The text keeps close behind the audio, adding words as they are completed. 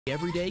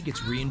Every day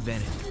gets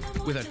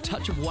reinvented with a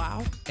touch of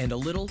wow and a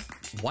little,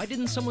 why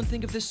didn't someone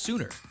think of this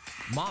sooner?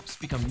 Mops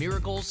become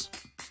miracles,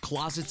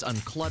 closets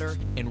unclutter,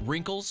 and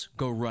wrinkles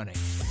go running.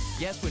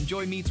 Yes, when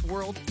Joy meets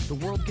world, the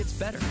world gets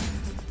better.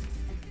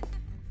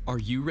 Are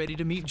you ready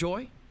to meet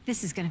Joy?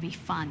 This is going to be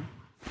fun.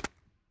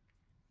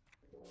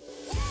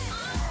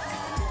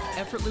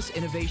 Effortless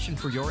innovation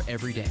for your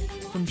everyday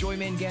from Joy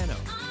Mangano.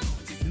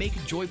 Make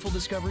joyful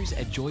discoveries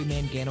at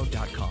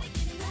joymangano.com.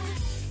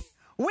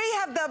 We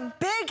have the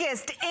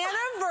biggest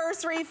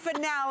anniversary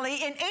finale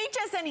in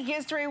HSN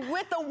history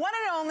with the one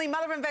and only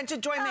mother of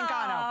invention, Joy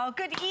Mangano. Oh,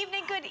 good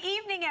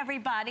evening,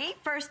 everybody.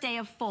 First day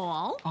of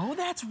fall. Oh,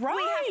 that's right.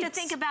 We have to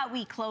think about,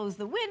 we close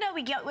the window,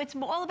 it's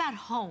all about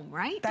home,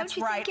 right? That's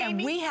right,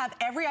 and we have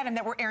every item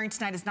that we're airing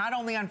tonight is not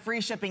only on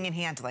free shipping and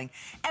handling.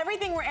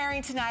 Everything we're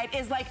airing tonight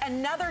is like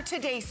another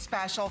Today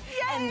special.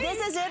 Yay! And this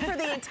is it for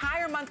the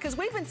entire month because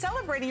we've been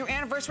celebrating your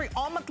anniversary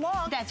all month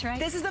long. That's right.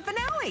 This is the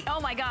finale.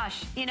 Oh my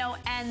gosh, you know,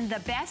 and the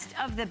best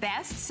of the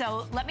best.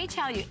 So let me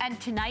tell you, and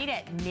tonight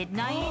at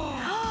midnight,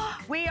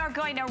 we are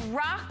going to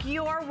rock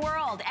your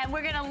world and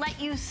we're going to let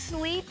you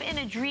sleep in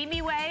a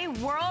dreamy way.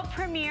 World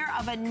premiere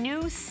of a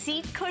new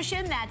seat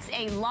cushion that's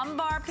a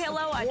lumbar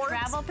pillow, a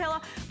travel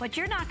pillow, but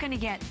you're not going to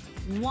get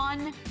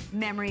one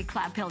memory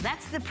cloud pillow.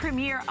 That's the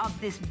premiere of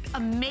this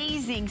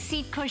amazing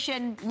seat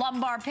cushion,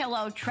 lumbar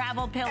pillow,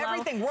 travel pillow.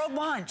 Everything, world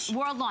launch.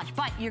 World launch,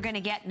 but you're going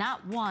to get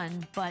not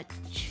one, but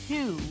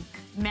two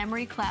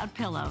memory cloud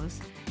pillows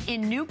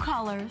in new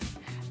colors.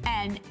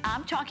 And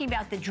I'm talking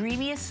about the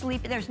dreamiest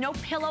sleep. There's no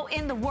pillow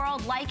in the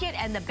world like it,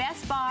 and the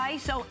best buy.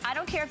 So I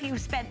don't care if you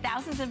spent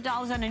thousands of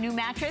dollars on a new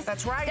mattress.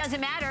 That's right.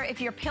 Doesn't matter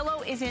if your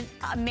pillow isn't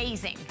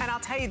amazing. And I'll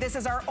tell you, this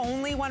is our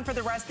only one for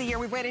the rest of the year.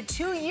 We've waited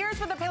 2 years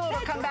for the pillow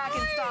to come back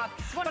in stock.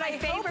 It's one of my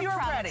favorite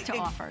products to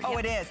offer. Oh,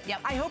 it is.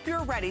 Yep. I hope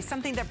you're ready.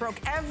 Something that broke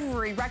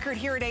every record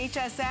here at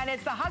HSN.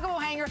 It's the Huggable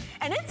Hanger,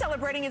 and it's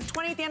celebrating its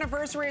 20th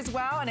anniversary as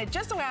well. And it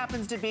just so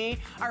happens to be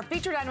our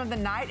featured item of the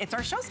night. It's our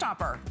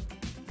showstopper.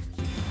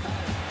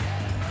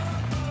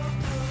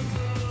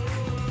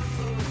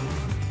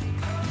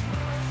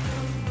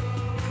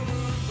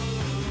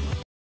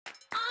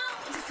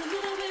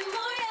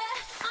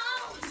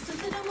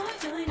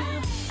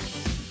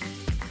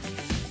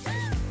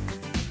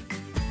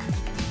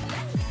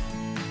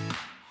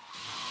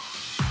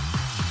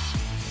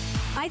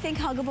 I think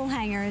Huggable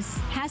Hangers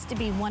has to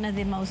be one of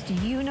the most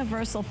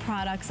universal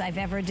products I've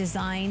ever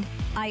designed.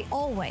 I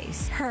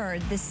always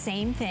heard the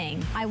same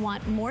thing. I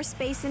want more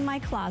space in my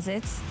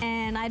closets,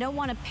 and I don't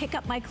want to pick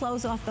up my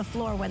clothes off the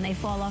floor when they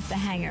fall off the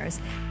hangers.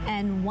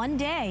 And one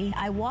day,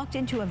 I walked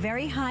into a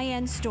very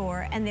high-end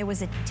store, and there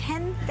was a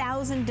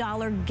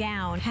 $10,000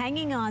 gown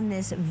hanging on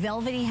this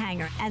velvety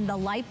hanger, and the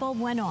light bulb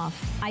went off.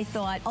 I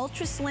thought,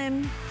 ultra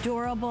slim,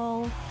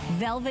 durable,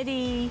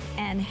 velvety,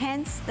 and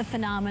hence the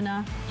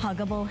phenomena,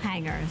 Huggable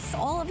Hangers.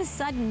 All of a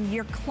sudden,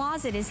 your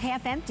closet is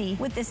half empty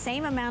with the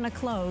same amount of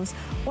clothes,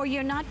 or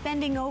you're not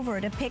bending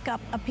over to pick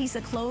up a piece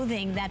of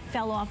clothing that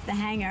fell off the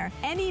hanger.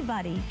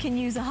 Anybody can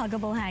use a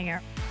Huggable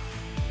Hanger.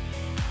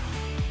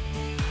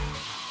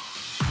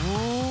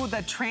 Ooh,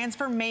 the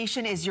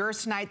transformation is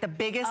yours tonight. The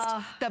biggest,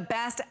 the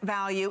best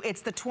value.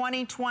 It's the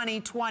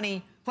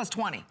 20-20-20 plus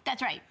 20.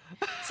 That's right.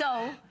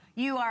 So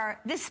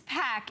this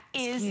pack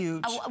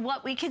is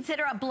what we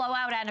consider a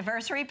blowout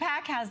anniversary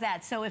pack. How's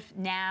that? So if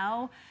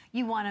now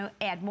you want to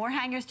add more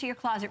hangers to your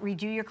closet,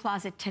 redo your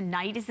closet,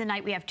 tonight is the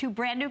night. We have two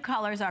brand new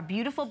colors, our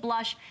beautiful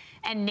blush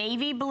and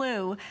navy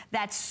blue,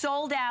 that's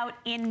sold out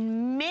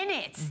in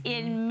minutes.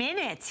 In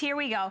minutes. Here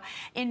we go.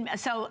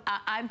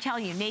 I'm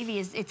telling you, navy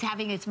it's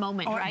having its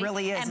moment, right? It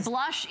really is. And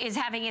blush is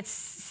having its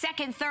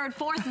second, third,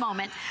 fourth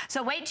moment.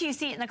 So wait till you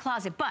see it in the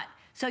closet. But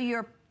so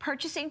you're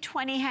purchasing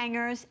 20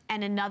 hangers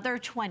and another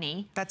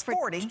 20. That's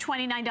 40.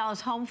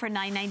 $29 home for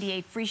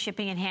 $9.98, free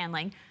shipping and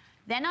handling.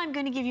 Then I'm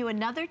going to give you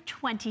another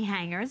 20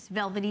 hangers,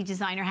 velvety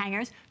designer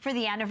hangers, for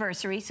the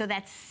anniversary. So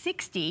that's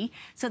 60.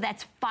 So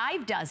that's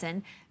 5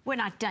 dozen. We're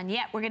not done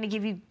yet. We're going to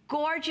give you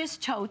gorgeous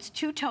totes,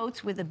 2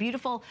 totes with a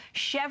beautiful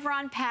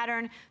chevron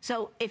pattern.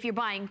 So if you're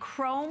buying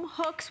chrome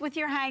hooks with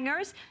your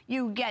hangers,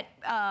 you get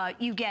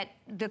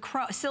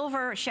the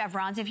silver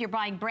chevrons. If you're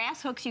buying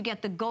brass hooks, you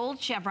get the gold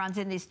chevrons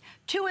in these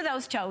 2 of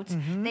those totes.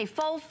 They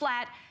fold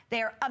flat.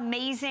 They're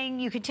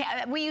amazing. You could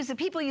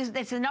people use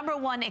it's the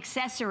 #1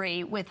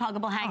 accessory with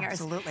Huggable Hangers.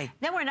 Absolutely.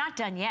 Then we're not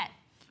done yet.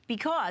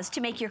 Because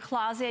to make your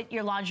closet,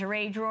 your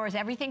lingerie drawers,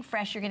 everything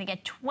fresh, you're gonna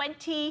get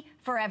 20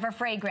 Forever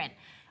Fragrant.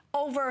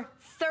 Over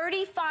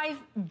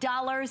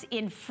 $35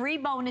 in free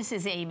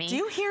bonuses, Amy. Do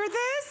you hear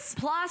this?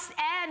 Plus,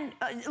 and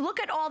look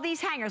at all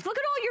these hangers. Look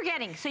at all you're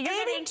getting. So you're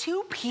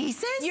 82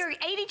 pieces? You're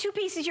 82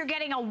 pieces. You're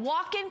getting a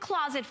walk-in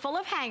closet full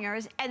of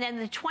hangers, and then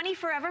the 20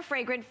 Forever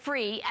Fragrant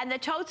free, and the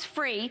totes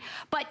free.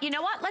 But you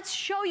know what? Let's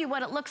show you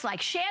what it looks like.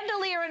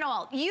 Chandelier and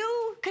all.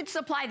 You could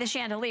supply the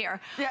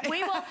chandelier. Yeah.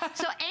 We will.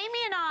 So Amy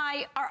and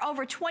I are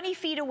over 20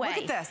 feet away.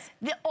 Look at this.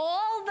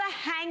 All the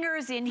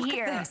hangers in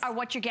here are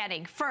what you're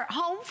getting. For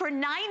home for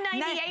 $9.98.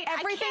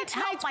 Everything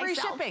tonight's free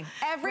shipping.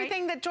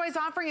 Everything that Joy's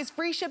offering is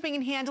free shipping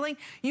and handling.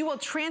 You will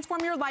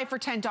transform your life for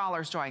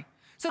 $10, Joy.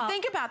 So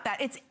think about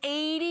that. It's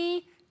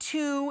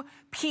 82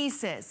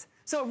 pieces.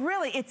 So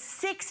really, it's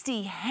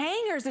 60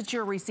 hangers that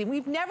you're receiving.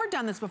 We've never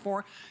done this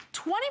before.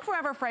 20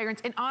 Forever fragrance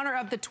in honor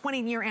of the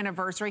 20-year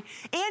anniversary.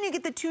 And you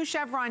get the 2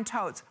 chevron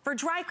totes for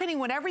dry cleaning,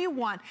 whatever you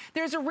want.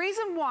 There's a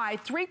reason why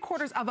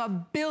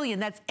 750 million,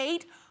 that's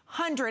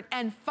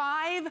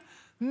 805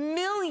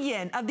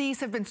 million of these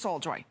have been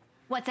sold, Joy.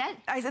 What's that?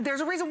 I said there's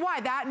a reason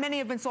why that many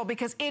have been sold,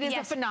 because it is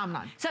a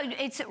phenomenon. So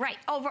it's right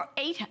over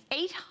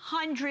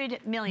 800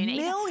 million.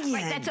 Million.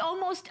 Right, that's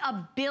almost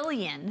a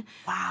billion.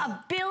 Wow.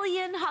 A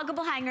billion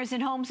huggable hangers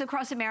in homes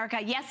across America.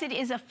 Yes, it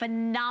is a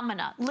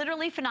phenomena,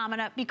 literally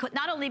phenomena, because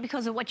not only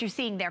because of what you're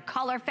seeing, they're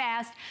color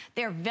fast,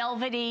 they're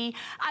velvety.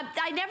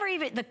 I never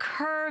even, the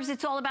curves,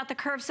 it's all about the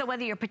curves. So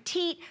whether you're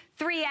petite,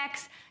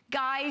 3X,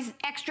 guys,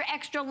 extra,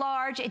 extra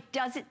large, it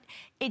doesn't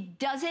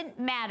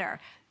matter.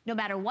 No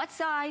matter what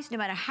size, no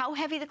matter how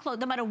heavy the clothes,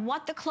 no matter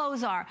what the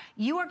clothes are,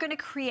 you are gonna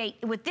create,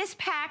 with this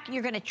pack,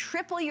 you're gonna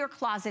triple your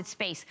closet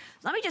space.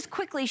 Let me just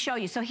quickly show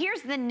you. So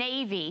here's the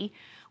navy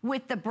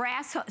with the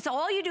brass, so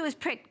all you do is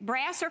pick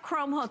brass or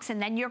chrome hooks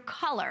and then your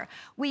color.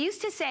 We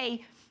used to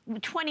say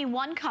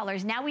 21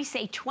 colors, now we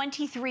say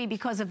 23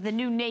 because of the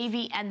new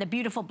navy and the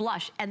beautiful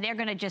blush, and they're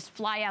gonna just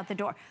fly out the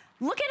door.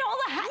 Look at all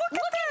the, look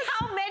at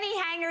how many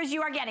hangers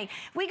you are getting.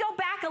 We go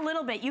back a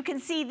little bit, you can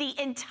see the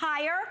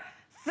entire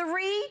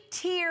 3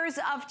 tiers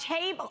of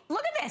table.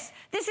 Look at this.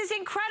 This is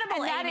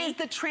incredible, and that Amy. is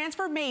the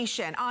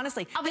transformation,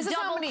 honestly. Of a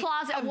double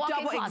closet, a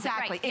walk-in closet.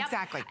 Exactly, right.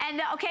 exactly.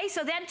 And okay,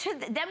 so then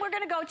we're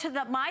gonna go to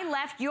my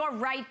left, your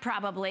right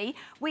probably.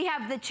 We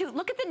have the 2,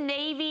 look at the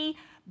navy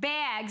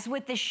bags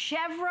with the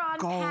chevron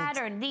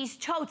pattern. These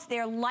totes,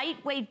 they're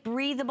lightweight,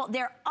 breathable.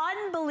 They're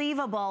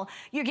unbelievable.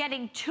 You're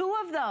getting 2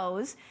 of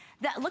those.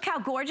 Look how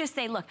gorgeous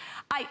they look.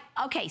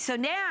 Okay, so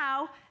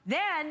now,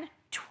 then,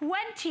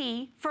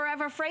 20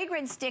 Forever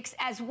fragrance sticks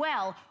as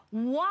well.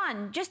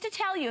 1, just to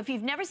tell you, if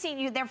you've never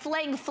seen they're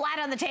laying flat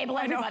on the table,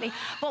 everybody.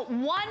 But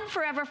 1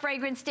 Forever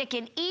fragrance stick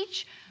in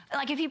each.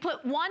 Like if you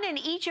put 1 in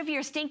each of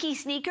your stinky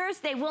sneakers,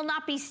 they will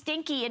not be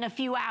stinky in a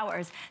few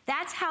hours.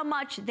 That's how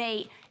much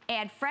they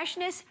add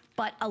freshness,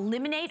 but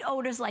eliminate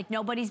odors like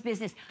nobody's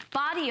business.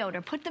 Body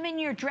odor, put them in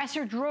your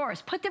dresser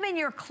drawers, put them in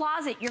your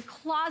closet. Your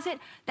closet,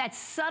 that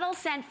subtle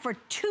scent for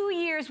 2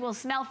 years will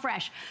smell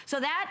fresh.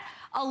 So that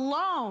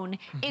alone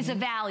is a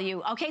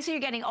value. Okay, so you're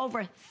getting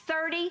over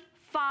 $35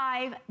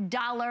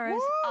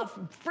 of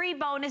free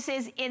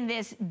bonuses in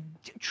this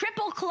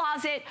triple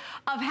closet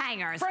of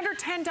hangers. For under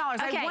 $10.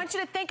 Okay. I want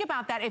you to think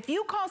about that. If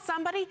you call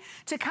somebody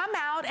to come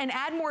out and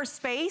add more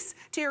space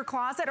to your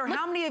closet, or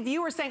how many of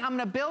you are saying, I'm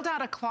gonna build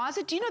out a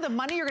closet, do you know the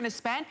money you're gonna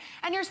spend?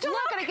 And you're still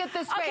not gonna get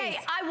this space. Okay,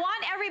 I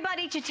want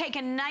everybody to take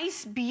a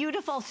nice,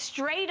 beautiful,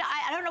 straight,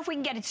 I don't know if we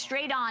can get it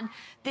straight on,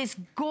 this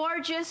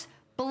gorgeous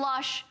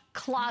blush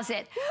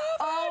closet.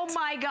 Oh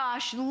my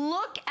gosh,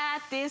 look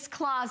at this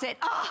closet.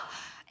 Oh,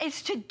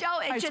 it's just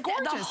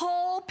the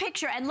whole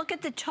picture. And look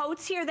at the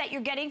totes here that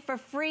you're getting for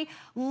free.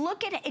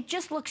 Look at it, it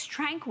just looks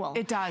tranquil.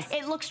 It does.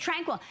 It looks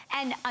tranquil.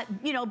 And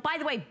you know, by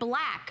the way,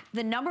 black,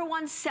 the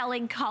 #1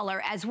 selling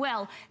color as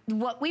well,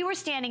 what we were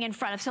standing in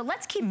front of. So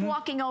let's keep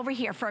walking over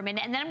here for a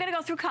minute, and then I'm gonna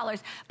go through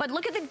colors. But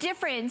look at the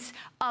difference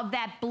of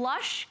that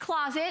blush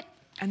closet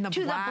and the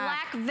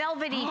black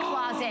velvety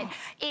closet.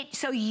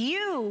 So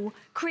you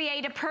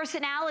create a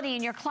personality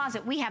in your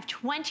closet. We have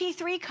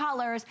 23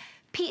 colors.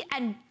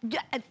 And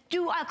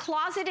do a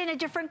closet in a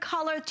different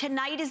color.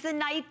 Tonight is the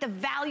night, the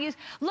values.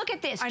 Look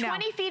at this,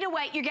 20 feet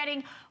away, you're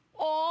getting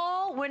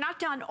we're not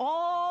done,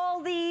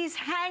 all these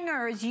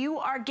hangers you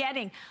are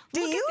getting.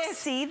 Do you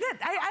see that?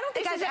 I don't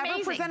think I've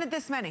ever presented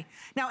this many.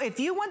 Now, if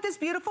you want this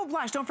beautiful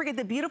blush, don't forget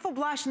the beautiful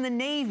blush in the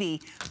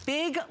navy.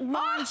 Big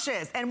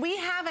launches. And we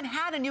haven't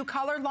had a new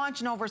color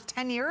launch in over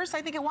 10 years,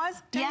 I think it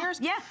was, 10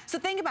 years? Yeah. So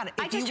think about it.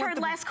 I just heard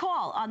last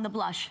call on the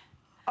blush.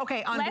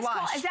 Okay, on last blush.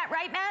 Call. Is that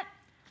right, Matt?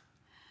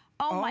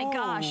 Oh my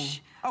gosh.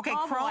 Okay,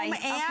 chrome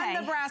and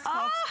the brass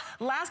hooks.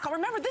 Last call.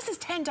 Remember, this is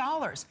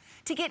 $10.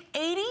 To get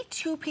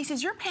 82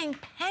 pieces, you're paying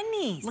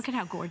pennies. Look at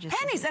how gorgeous.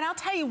 Pennies. And I'll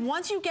tell you,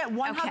 once you get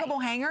one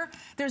huggable hanger,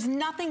 there's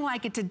nothing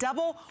like it to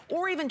double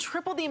or even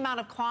triple the amount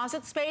of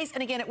closet space.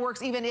 And again, it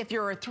works even if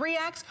you're a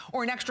 3X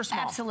or an extra small.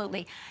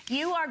 Absolutely.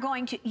 You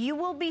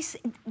will be,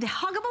 the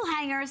huggable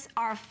hangers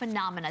are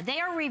phenomena. They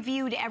are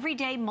reviewed every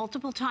day,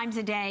 multiple times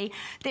a day.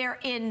 They're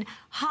in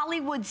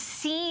Hollywood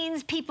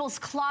scenes, people's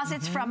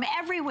closets from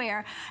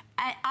everywhere.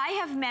 I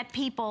have met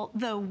people,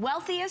 the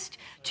wealthiest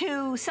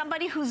to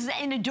somebody who's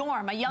in a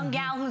dorm, a young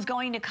gal who's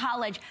going to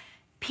college.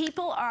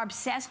 People are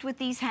obsessed with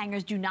these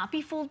hangers. Do not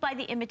be fooled by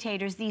the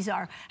imitators. These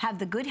have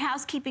the Good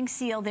Housekeeping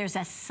seal. There's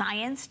a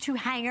science to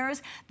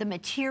hangers, the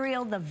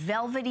material, the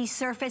velvety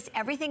surface,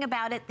 everything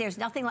about it. There's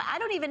nothing like,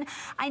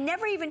 I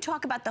never even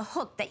talk about the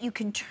hook that you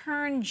can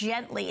turn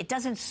gently. It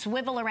doesn't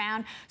swivel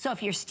around. So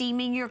if you're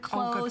steaming your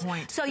clothes, good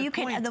point. so you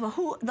can,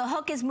 the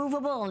hook is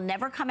movable, it'll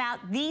never come out.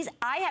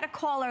 I had a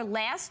caller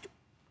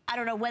I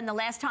don't know when the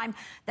last time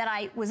that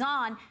I was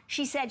on,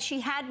 she said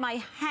she had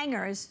my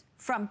hangers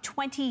from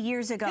 20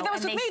 years ago. Yeah, that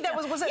was with me. That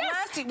was it yes,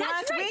 last week?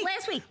 That's right,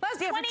 last week.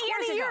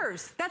 20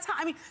 years. That's how,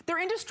 I mean,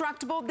 they're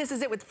indestructible. This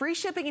is it with free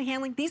shipping and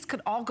handling. These could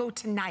all go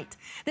tonight.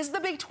 This is the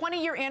big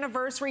 20-year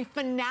anniversary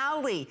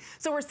finale.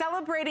 So we're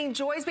celebrating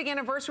Joy's big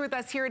anniversary with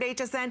us here at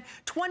HSN.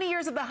 20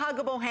 years of the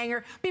huggable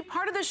hanger. Be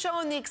part of the show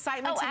and the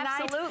excitement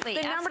tonight. Absolutely.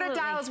 The number to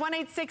dial is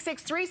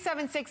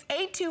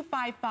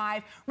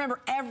 1-866-376-8255.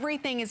 Remember,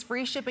 everything is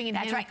free shipping and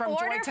handling from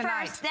Joy tonight.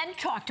 Order first, then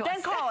talk to us.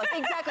 Then call us.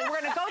 Exactly.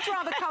 We're going to go through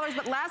all the colors,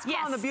 but last call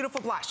on the beautiful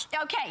blush.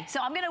 Okay,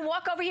 so I'm going to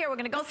walk over here. We're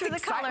going to go through the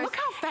colors. Look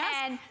how fast.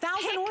 And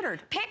 1,000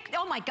 ordered.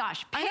 Oh my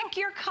gosh. Pick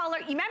your color.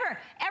 Remember,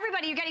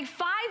 everybody, you're getting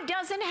 5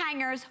 dozen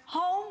hangers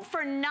home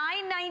for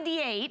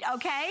 $9.98,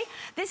 okay?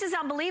 This is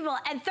unbelievable.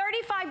 And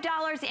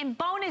 $35 in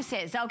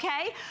bonuses,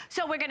 okay?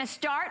 So we're going to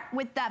start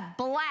with the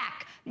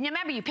black.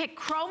 Remember, you pick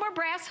chrome or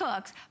brass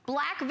hooks,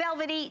 black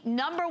velvety,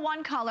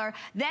 #1 color.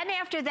 Then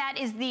after that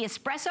is the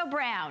espresso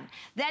brown.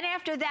 Then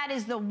after that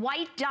is the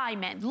white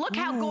diamond. Look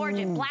how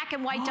gorgeous, black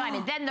and white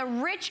diamond. Then the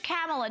rich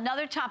camel,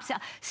 another top sell.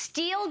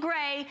 Steel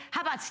gray.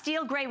 How about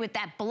steel gray with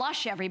that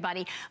blush,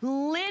 everybody?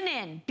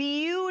 Linen,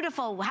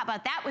 beautiful. How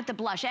about that with the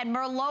blush? And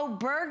Merlot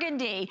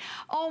burgundy.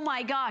 Oh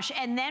my gosh.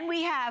 And then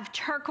we have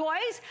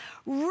turquoise,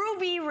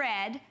 ruby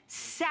red,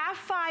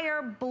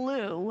 sapphire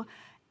blue,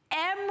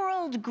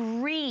 emerald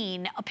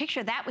green, a picture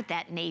of that with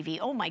that navy.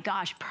 Oh my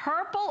gosh.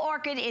 Purple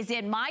orchid is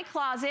in my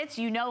closets.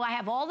 You know I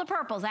have all the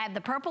purples. I have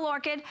the purple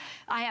orchid.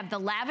 I have the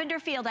lavender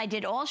field. I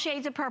did all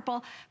shades of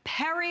purple.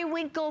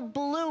 Periwinkle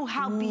blue.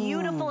 How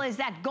beautiful is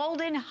that?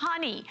 Golden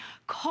honey.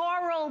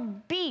 Coral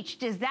beach.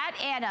 Does that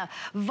add a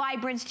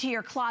vibrance to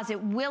your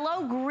closet?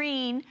 Willow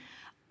green.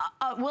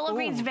 Willow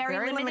green's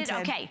very limited.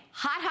 Okay.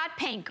 Hot, hot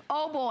pink.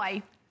 Oh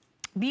boy.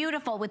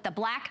 Beautiful with the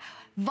black.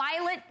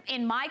 Violet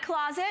in my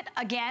closet,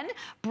 again,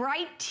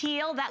 bright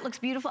teal, that looks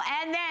beautiful.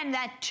 And then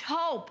that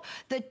taupe,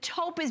 the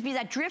taupe is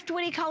that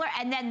driftwoody color,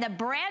 and then the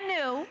brand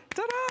new,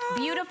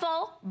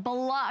 beautiful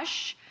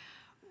blush,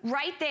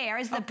 right there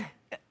is the,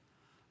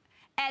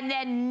 and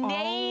then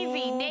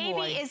navy.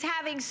 Navy is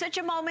having such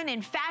a moment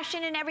in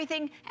fashion and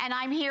everything, and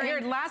I'm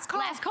hearing last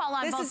call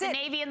on both the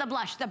navy and the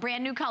blush, the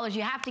brand new colors.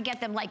 You have to get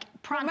them like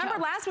pronto. Remember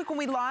last week when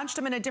we launched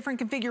them in a different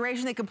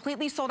configuration, they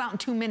completely sold out in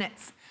 2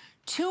 minutes.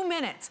 2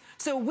 minutes.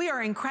 So we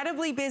are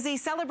incredibly busy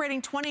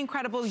celebrating 20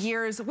 incredible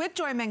years with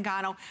Joy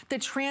Mangano. The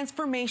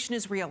transformation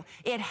is real.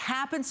 It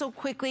happens so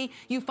quickly.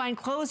 You find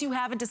clothes you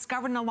haven't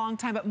discovered in a long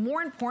time, but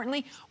more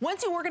importantly,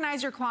 once you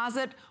organize your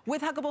closet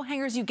with huggable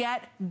hangers, you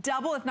get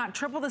double, if not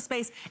triple the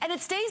space, and it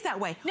stays that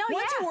way.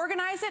 Once you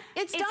organize it,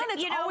 it's done.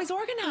 It's always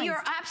organized.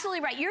 You're absolutely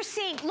right. You're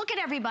seeing, look at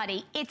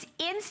everybody. It's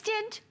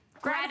instant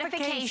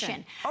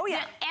gratification. Oh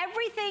yeah.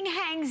 Everything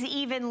hangs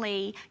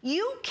evenly.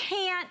 You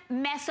can't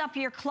mess up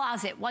your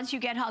closet once you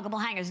get huggable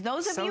hangers.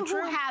 Those of you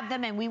who have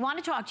them, and we want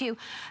to talk to you,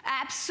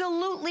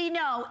 absolutely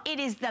know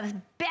it is the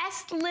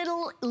best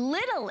little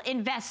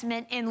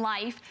investment in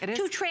life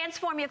to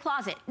transform your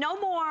closet. No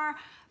more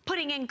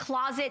putting in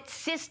closet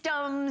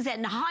systems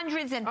and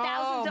hundreds and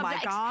thousands of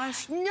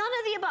gosh. None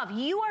of the above.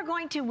 You are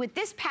going to, with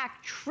this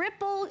pack,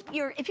 triple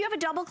your, if you have a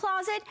double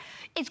closet,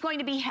 it's going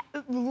to be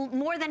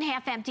more than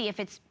half empty if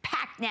it's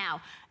packed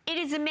now. It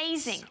is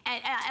amazing.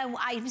 And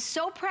I'm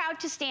so proud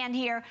to stand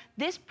here.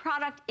 This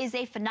product is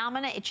a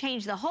phenomenon. It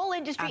changed the whole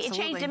industry. It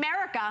changed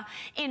America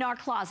in our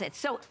closets.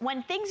 So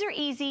when things are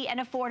easy and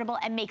affordable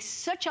and make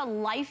such a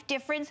life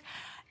difference,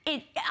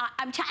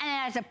 I'm telling you,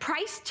 as a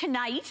price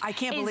tonight. I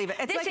can't believe it.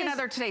 It's like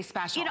another Today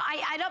Special. You know,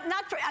 I don't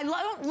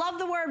love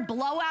the word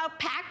blowout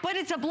pack, but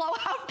it's a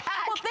blowout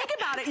pack. Well, think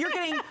about it. You're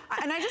getting,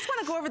 and I just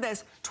want to go over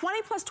this,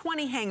 20 plus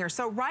 20 hangers.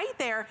 So right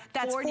there,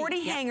 that's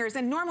 40 hangers,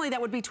 and normally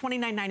that would be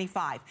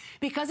 $29.95.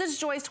 Because it's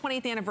Joy's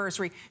 20th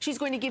anniversary, she's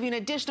going to give you an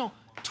additional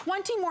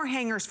 20 more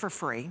hangers for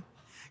free.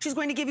 She's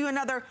going to give you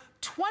another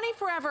 20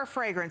 Forever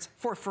fragrance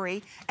for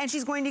free, and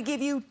she's going to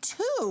give you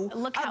 2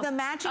 of the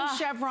matching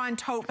chevron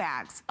tote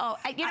bags. Oh,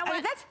 you know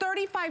what? That's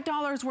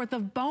 $35 worth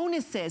of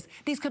bonuses.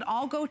 These could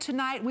all go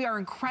tonight. We are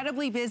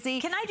incredibly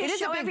busy. Can I just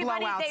show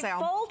everybody? They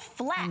fold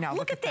flat. No,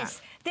 look at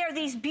this. They're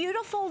these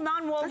beautiful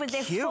non-woven.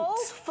 They fold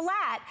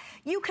flat.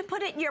 You can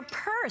put it in your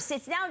purse.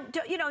 It's now,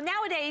 you know,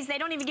 nowadays they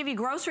don't even give you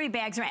grocery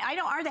bags, right? I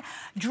know, are they?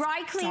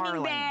 Dry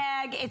cleaning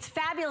bag. It's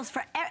fabulous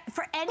for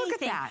anything. Look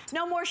at that.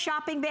 No more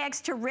shopping bags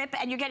to rip,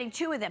 and you're getting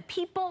 2 of them.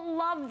 People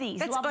love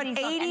these. That's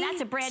and that's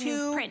a brand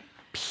new print.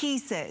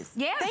 Pieces.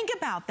 Yeah. Think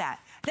about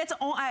that. That's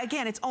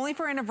again, it's only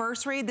for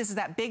anniversary. This is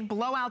that big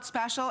blowout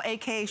special,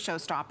 aka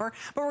showstopper.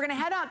 But we're gonna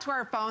head out to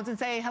our phones and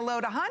say hello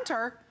to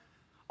Hunter.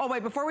 Oh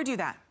wait, before we do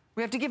that,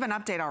 we have to give an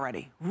update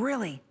already.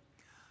 Really?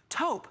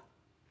 Taupe.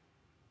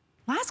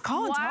 Last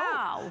call in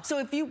taupe. So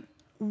if you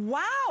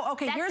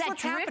okay, here's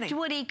what's happening. That's that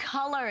driftwoody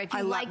color, if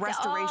you like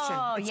restoration.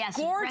 Oh, it's yes,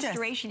 gorgeous.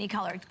 restoration-y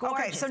color. It's gorgeous.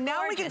 Okay, so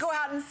now we can go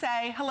out and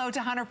say hello to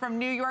Hunter from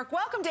New York.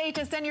 Welcome to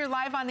HSN. You're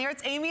live on there.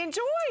 It's Amy and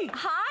Joy.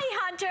 Hi,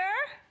 Hunter.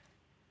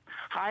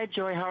 Hi,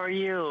 Joy. How are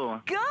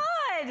you?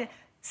 Good.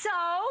 So,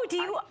 do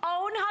you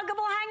own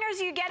huggable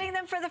hangers? Or are you getting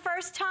them for the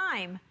first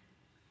time?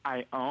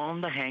 I own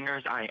the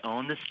hangers. I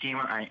own the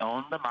steamer. I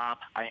own the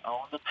mop. I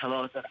own the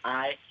pillows, and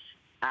I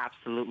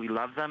absolutely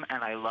love them,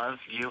 and I love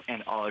you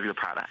and all of your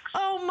products.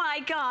 Oh my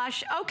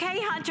gosh. Okay,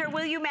 Hunter,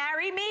 will you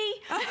marry me?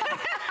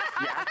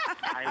 Yes,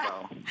 I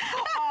will.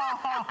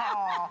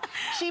 Oh,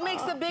 she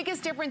makes the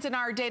biggest difference in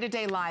our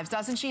day-to-day lives,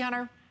 doesn't she,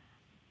 Hunter?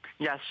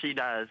 Yes, she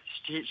does.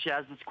 She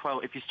has this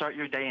quote, if you start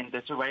your day in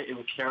this way, it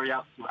will carry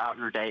out throughout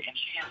your day, and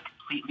she is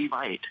completely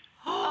right.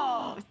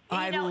 Oh,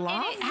 I love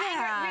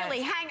that.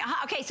 Really,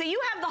 okay, so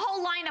you have the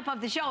whole lineup of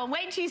the show, and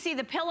wait until you see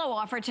the pillow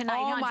offer tonight,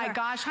 Oh Hunter. my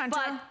gosh,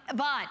 Hunter.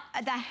 But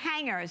the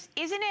hangers,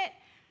 isn't it?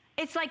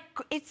 It's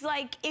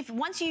like if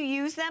once you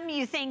use them,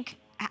 you think,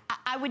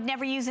 I would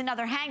never use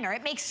another hanger.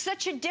 It makes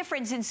such a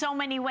difference in so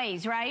many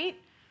ways, right?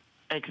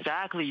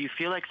 Exactly. You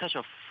feel like such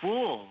a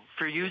fool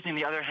for using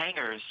the other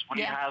hangers when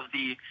you have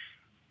the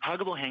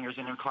huggable hangers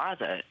in your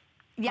closet.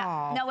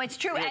 Yeah, no, it's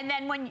true. And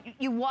then when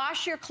you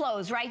wash your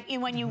clothes, right?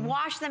 When you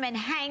wash them and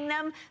hang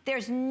them,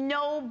 there's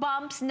no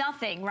bumps,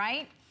 nothing,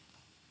 right?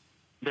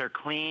 They're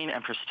clean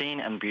and pristine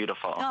and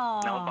beautiful.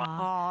 Aww. No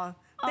bumps.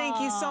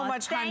 Thank you so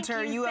much,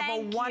 Hunter. You have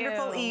a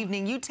wonderful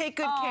evening. You take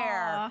good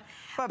care.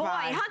 Bye-bye. Boy,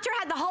 Hunter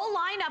had the whole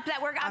lineup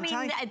that I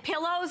mean,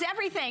 pillows,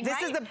 everything,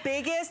 This is the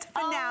biggest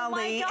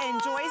finale in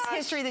Joy's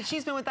history that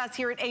she's been with us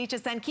here at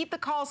HSN. Keep the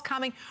calls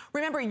coming.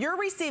 Remember, you're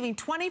receiving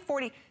 20,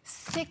 40,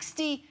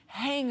 60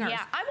 hangers.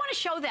 Yeah, I want to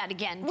show that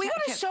again. We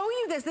got to show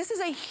you this. This is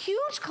a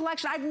huge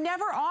collection. I've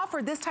never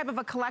offered this type of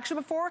a collection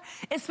before,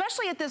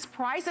 especially at this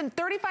price, and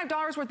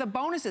 $35 worth of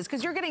bonuses,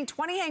 because you're getting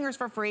 20 hangers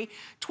for free,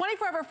 20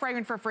 Forever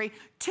Fragrant for free,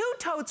 2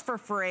 totes for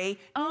free.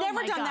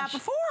 Never done that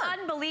before.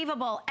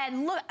 Unbelievable.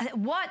 And look,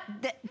 what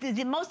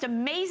the most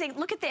amazing,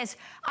 look at this.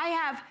 I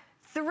have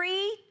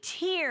 3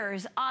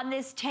 tiers on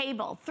this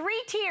table.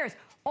 3 tiers.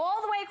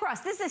 All the way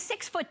across. This is a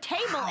 6-foot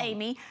table,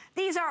 Amy.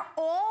 These are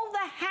all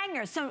the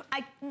hangers. So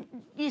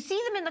you see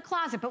them in the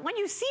closet, but when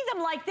you see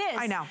them like this,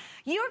 I know.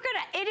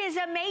 it is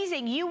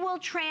amazing. You will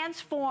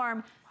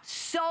transform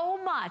so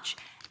much.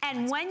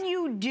 And when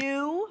you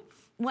do,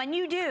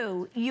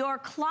 your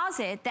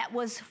closet that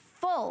was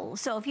full,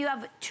 so if you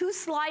have 2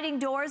 sliding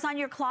doors on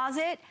your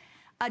closet,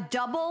 a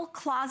double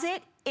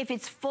closet, if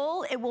it's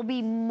full, it will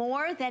be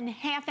more than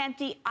half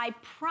empty. I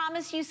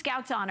promise you,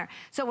 Scout's honor.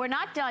 So we're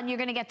not done. You're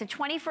going to get the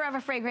 20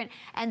 Forever Fragrant,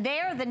 and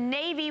there, the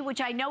navy,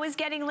 which I know is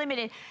getting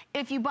limited.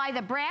 If you buy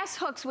the brass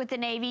hooks with the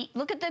navy,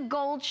 look at the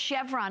gold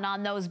chevron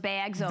on those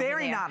bags over there.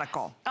 Very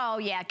nautical. Oh,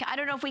 yeah. I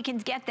don't know if we can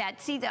get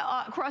that. See,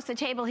 across the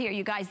table here,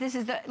 you guys, this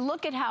is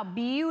look at how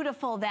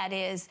beautiful that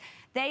is.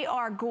 They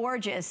are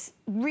gorgeous,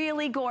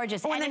 really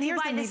gorgeous. Oh, and then if you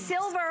buy the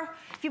silver,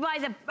 if you buy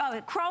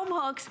the chrome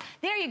hooks,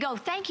 there you go.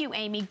 Thank you,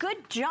 Amy.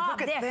 Good job.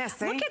 Look at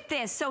this, Look at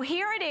this. So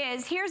here it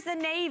is. Here's the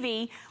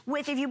navy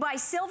with, if you buy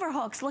silver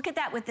hooks, look at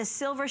that with the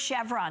silver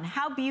chevron.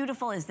 How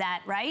beautiful is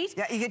that, right?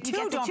 Yeah, you get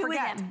 2, don't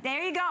forget. Of them.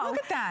 There you go.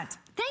 Look at that.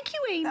 Thank you,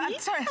 Amy. I'm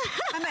sorry.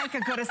 I'm like a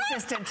good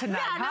assistant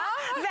tonight,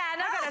 huh?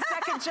 Vanna. I got a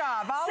second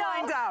job all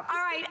lined up. All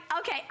right.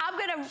 Okay. I'm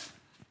going to...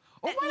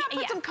 Well, why not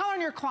put some color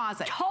in your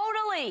closet?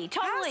 Totally.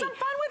 Have some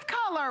fun with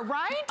color,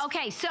 right?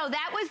 Okay, so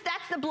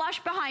that's the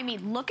blush behind me.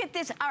 Look at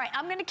this. All right,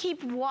 I'm gonna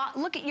keep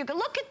look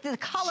at the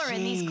color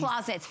in these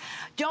closets.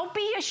 Don't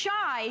be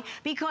shy,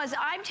 because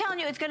I'm telling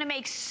you, it's gonna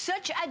make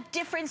such a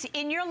difference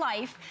in your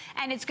life,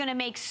 and it's gonna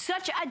make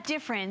such a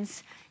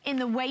difference in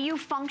the way you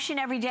function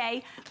every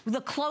day,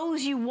 the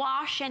clothes you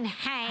wash and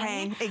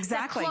hang,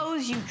 exactly. The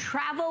clothes you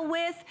travel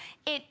with,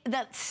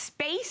 the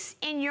space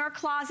in your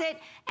closet,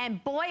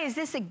 and boy, is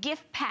this a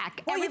gift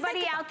pack. Well,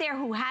 everybody out there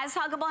who has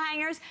huggable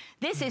hangers,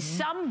 this is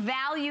some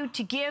value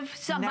to give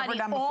somebody.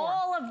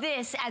 All of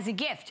this as a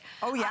gift.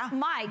 Oh, yeah.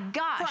 My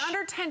gosh. For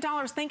under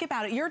 $10, think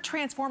about it. You're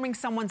transforming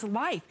someone's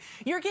life.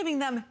 You're giving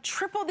them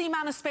triple the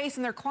amount of space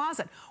in their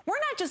closet. We're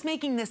not just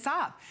making this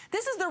up.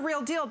 This is the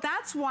real deal.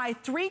 That's why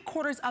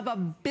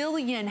 750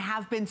 million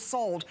have been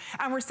sold.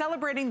 And we're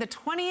celebrating the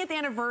 20th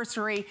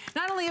anniversary,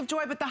 not only of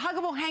Joy, but the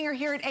huggable hanger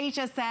here at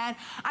HSN.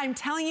 I'm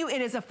telling you,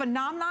 it is a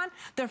phenomenon.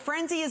 The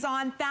frenzy is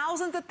on.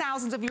 Thousands and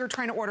thousands of you are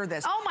trying to order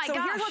this. Oh my gosh.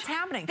 So here's what's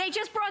happening. They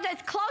just brought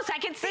it close. I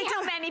can see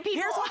how many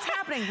people. Here's what's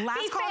happening.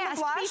 Last call on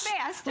the blush. Be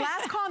fast.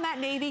 Last call on that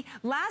navy.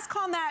 Last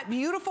call on that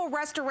beautiful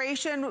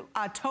restoration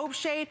taupe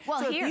shade.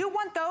 Well, so if you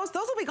want those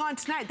will be gone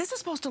tonight. This is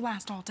supposed to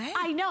last all day.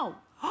 I know.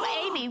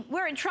 Amy,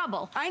 we're in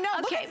trouble. I know.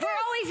 Okay, we're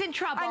always in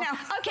trouble. I know.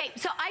 Okay,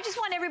 so I just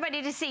want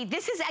everybody to see.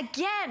 This is,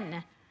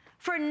 again,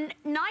 for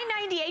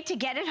 $9.98 to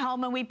get it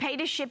home, and we pay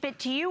to ship it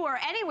to you or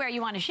anywhere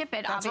you want to ship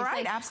it, That's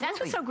obviously. right, absolutely. That's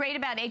what's so great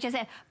about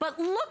HSN. But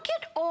look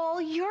at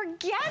all you're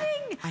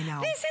getting. I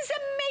know. This is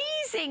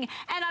amazing.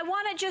 And I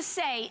want to just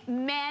say,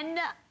 men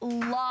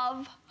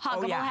love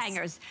huggable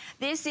hangers.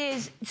 This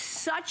is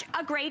such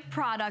a great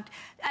product.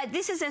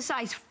 This is a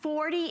size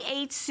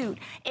 48 suit.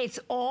 It's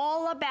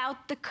all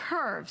about the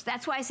curves.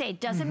 That's why I say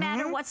it doesn't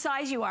matter what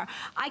size you are.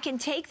 I can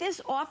take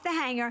this off the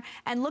hanger,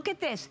 and look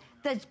at this.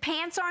 The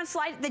pants aren't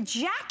sliding. The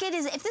jacket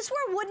is, if this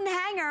were a wooden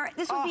hanger,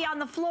 this would be on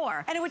the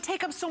floor. And it would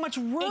take up so much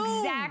room.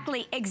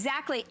 Exactly,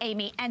 exactly,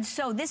 Amy. And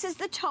so this is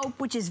the taupe,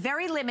 which is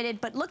very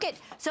limited, but look at,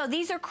 so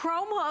these are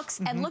chrome hooks,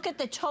 and look at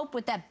the taupe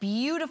with that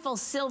beautiful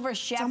silver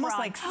chevron. It's almost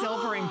like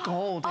silver and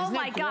gold. Isn't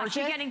it gorgeous? Gosh,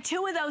 you're getting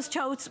 2 of those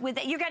totes with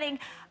it. You're getting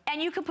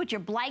And you can put your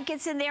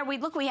blankets in there. We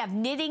have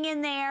knitting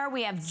in there.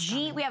 We have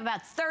jeans. We have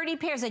about 30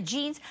 pairs of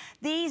jeans.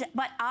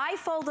 But I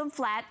fold them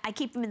flat. I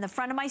keep them in the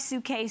front of my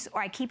suitcase,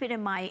 or I keep it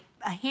in my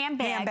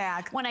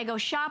handbag. When I go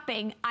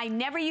shopping, I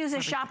never use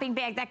a shopping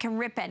bag that can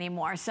rip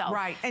anymore. So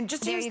right, and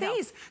just use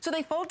these. So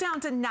they fold down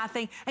to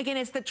nothing. Again,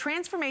 it's the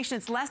transformation.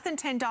 It's less than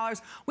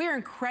 $10. We are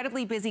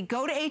incredibly busy.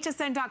 Go to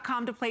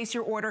hsn.com to place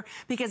your order,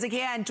 because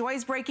again,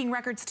 Joy's breaking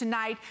records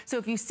tonight. So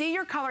if you see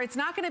your color, it's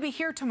not going to be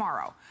here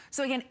tomorrow.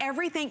 So again,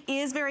 everything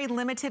is very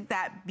limited.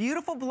 That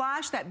beautiful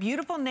blush, that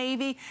beautiful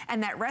navy,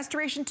 and that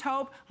restoration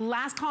taupe,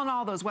 last call on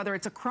all those, whether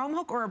it's a chrome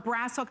hook or a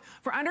brass hook.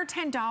 For under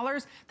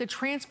 $10, the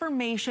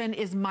transformation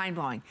is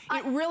mind-blowing.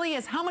 It really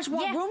is. How much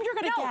more room you're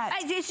going to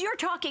get? As you're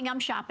talking, I'm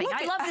shopping.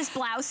 I love this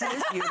blouse.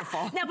 That's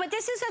beautiful. Now, but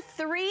this is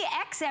a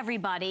 3X,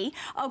 everybody.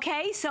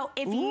 Okay, so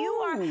if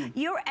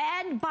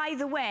and by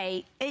the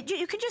way,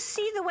 you can just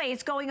see the way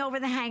it's going over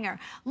the hanger.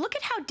 Look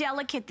at how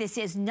delicate this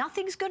is.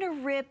 Nothing's going to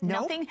rip.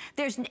 Nothing.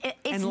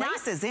 It's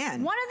lace is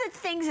in. One of the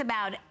things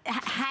about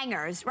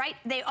hangers, right?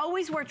 They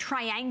always were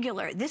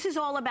triangular. This is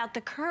all about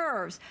the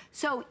curves.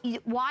 So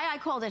why I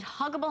called it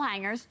huggable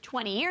hangers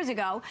 20 years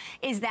ago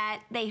is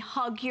that they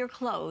hug your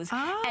clothes.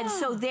 And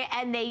so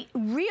they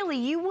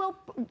really,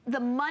 the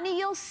money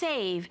you'll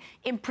save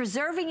in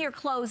preserving your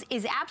clothes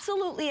is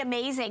absolutely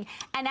amazing.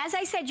 And as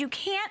I said, you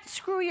can't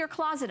screw your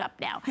closet up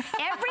now.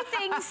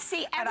 Everything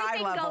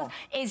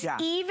is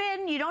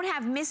even. You don't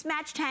have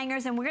mismatched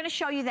hangers, and we're going to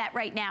show you that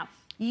right now.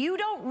 You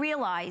don't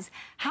realize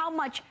how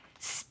much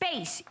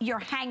space your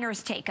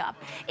hangers take up.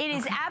 It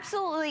is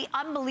absolutely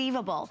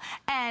unbelievable.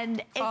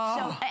 And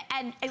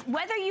and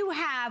whether you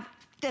have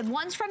the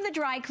ones from the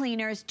dry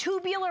cleaners,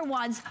 tubular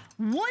ones,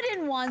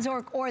 wooden ones,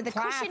 or the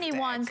cushiony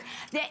ones,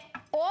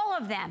 all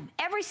of them,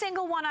 every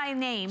single one I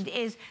named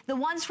is the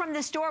ones from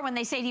the store when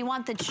they say, do you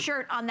want the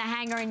shirt on the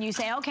hanger? And you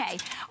say, okay,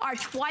 are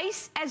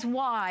twice as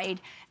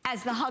wide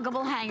as the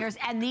huggable hangers.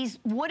 And these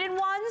wooden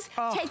ones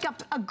take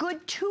up a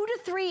good 2 to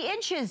 3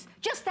 inches,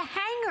 just the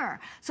hanger.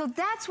 So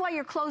that's why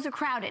your clothes are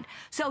crowded.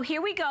 So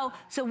here we go.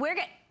 So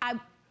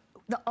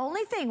the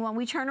only thing when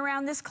we turn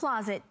around this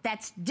closet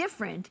that's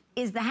different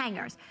is the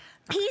hangers.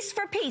 Piece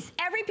for piece,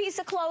 every piece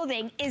of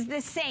clothing is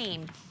the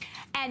same.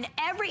 And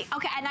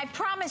and I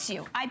promise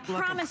you,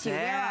 where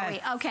are we?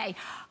 Okay,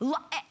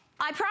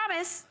 I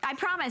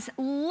promise,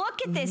 look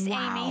at this,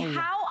 Amy,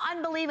 how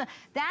unbelievable.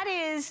 That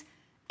is,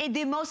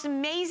 the most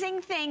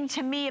amazing thing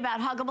to me about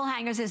huggable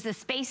hangers is the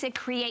space it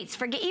creates.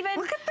 Look at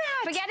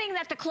that. Forgetting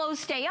that the clothes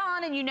stay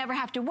on and you never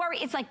have to worry.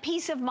 It's like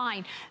peace of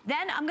mind.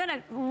 Then I'm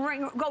gonna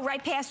go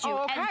right past you.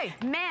 Okay.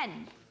 And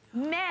men,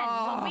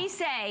 when we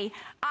say,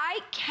 I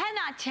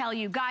cannot tell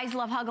you, guys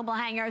love huggable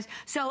hangers.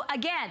 So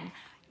again,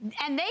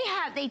 and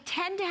they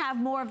tend to have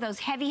more of those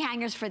heavy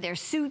hangers for their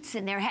suits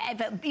and you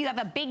have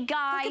a big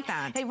guy. Look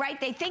at that.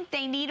 They think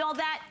they need all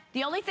that.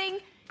 The only thing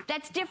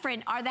that's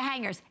different are the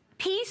hangers.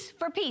 Piece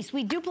for piece,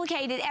 we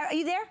duplicated. Are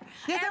you there?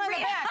 Yes, I'm in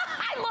the back.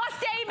 I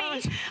lost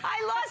Amy.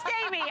 I lost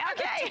Amy.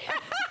 Okay.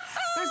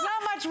 There's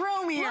not much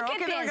room here. Look at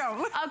this. There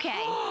we go.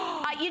 Okay.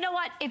 You know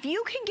what? If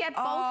you can get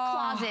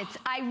both closets,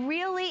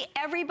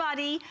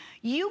 everybody,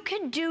 you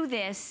can do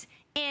this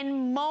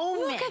in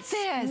moments. Look at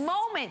this.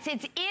 Moments.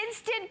 It's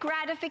instant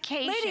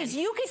gratification. Ladies,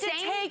 you get to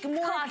take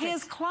more of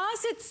his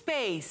closet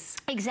space.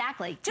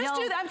 Exactly. Just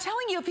do that. I'm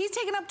telling you, if he's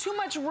taking up too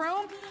much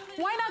room,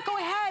 why not go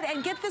ahead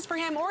and get this for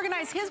him,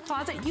 organize his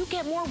closet, you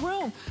get more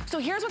room. So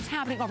here's what's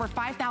happening, over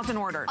 5,000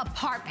 ordered.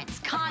 Apartments,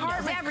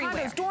 condos, everywhere.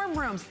 Condos, dorm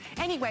rooms.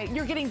 Anyway,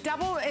 you're getting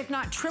double, if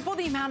not triple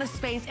the amount of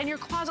space, and your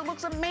closet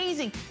looks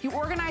amazing. You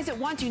organize it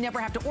once, you never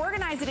have to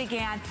organize it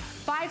again.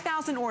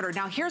 5,000 ordered.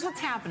 Now here's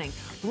what's happening.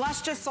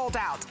 Blush just sold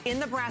out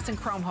in the brass and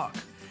chrome hook.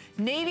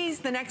 Navy's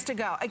the next to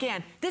go.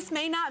 Again, this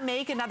may not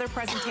make another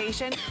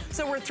presentation,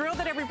 so we're thrilled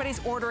that everybody's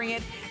ordering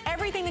it.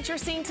 Everything that you're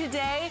seeing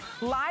today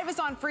live is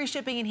on free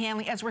shipping and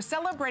handling as we're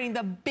celebrating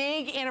the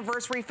big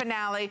anniversary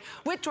finale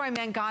with Joy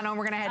Mangano. And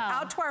we're going to head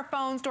out to our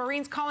phones.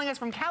 Doreen's calling us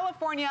from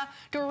California.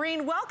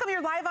 Doreen, welcome.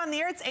 You're live on the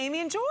air. It's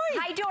Amy and Joy.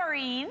 Hi,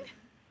 Doreen.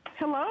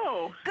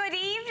 Hello. Good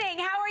evening.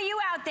 How are you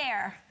out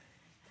there?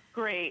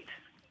 Great.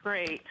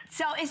 Great.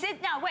 So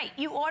wait,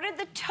 you ordered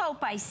the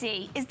taupe, I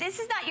see. This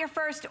is not your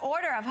first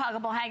order of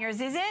huggable hangers,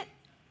 is it?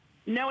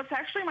 No, it's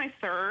actually my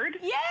third.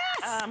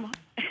 Yes!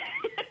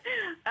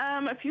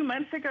 A few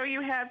months ago you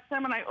had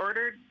some and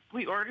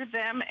we ordered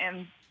them,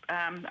 and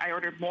I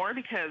ordered more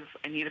because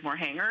I needed more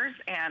hangers,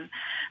 and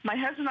my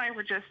husband and I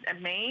were just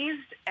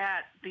amazed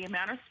at the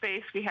amount of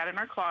space we had in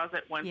our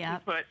closet once we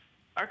put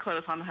our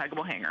clothes on the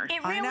huggable hangers.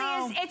 It really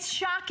is. It's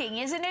shocking,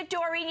 isn't it,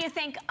 Doreen? You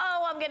think,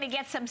 oh, I'm going to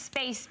get some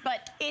space,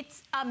 but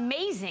it's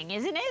amazing,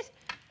 isn't it?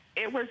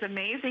 It was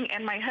amazing,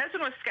 and my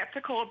husband was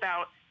skeptical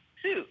about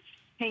suits,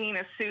 hanging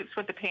the suits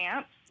with the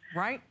pants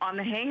on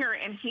the hanger,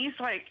 and he's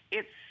like,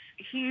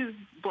 he's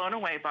blown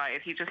away by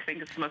it. He just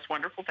thinks it's the most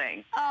wonderful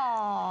thing.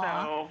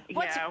 Oh.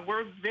 So, yeah,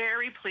 we're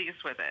very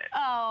pleased with it.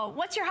 Oh,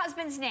 what's your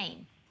husband's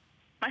name?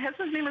 My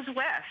husband's name is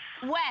Wes.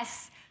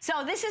 Wes.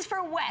 So this is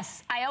for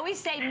Wes. I always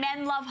say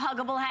men love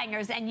huggable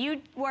hangers, and you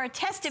were a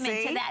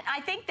testament to that. I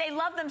think they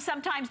love them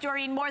sometimes,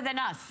 Doreen, more than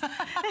us.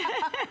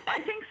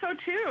 I think so,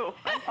 too.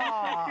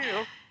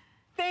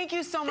 Thank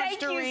you so much,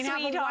 Doreen.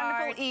 Have a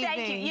wonderful evening.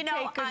 Thank you. You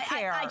know, Take good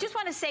care. I just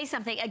want to say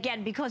something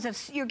again because of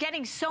you're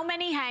getting so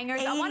many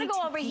hangers. I want to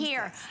go over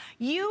here.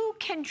 You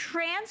can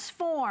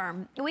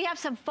transform. We have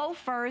some faux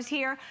furs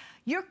here.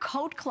 Your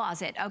coat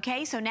closet,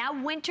 okay? So now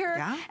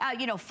winter,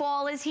 you know,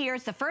 fall is here.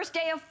 It's the first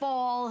day of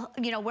fall.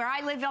 You know, where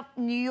I live up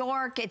in New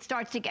York, it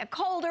starts to get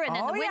colder, and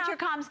then the winter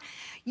comes.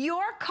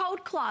 Your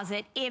coat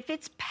closet, if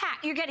it's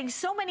packed, you're getting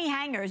so many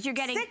hangers. You're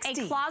getting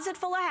a closet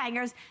full of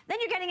hangers. Then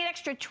you're getting an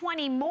extra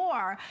 20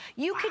 more.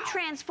 You could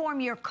transform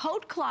your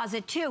coat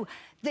closet, too.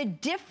 The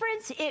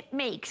difference it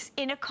makes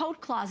in a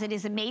coat closet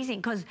is amazing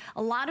because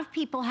a lot of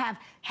people have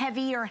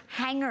heavier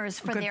hangers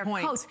for their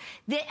coats.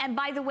 And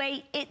by the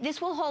way,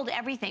 this will hold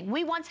everything.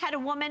 We once had a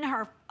woman,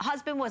 her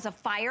husband was a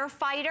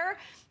firefighter,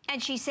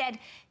 and he said,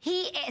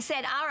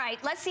 all right,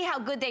 let's see how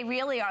good they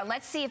really are.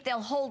 Let's see if they'll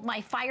hold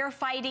my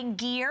firefighting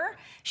gear.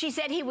 She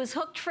said he was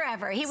hooked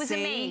forever. He was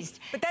amazed.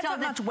 But that's not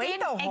much weight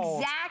they'll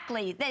hold.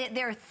 Exactly.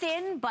 They're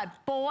thin, but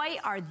boy,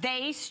 are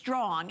they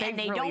strong. And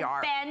they really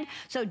don't bend.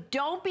 So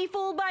don't be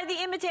fooled by the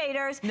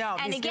imitators. No,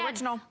 and again,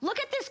 original. Look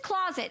at this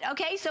closet,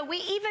 okay? So we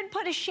even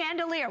put a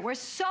chandelier. We're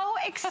so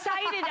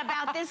excited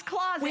about this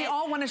closet. We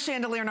all want a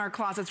chandelier in our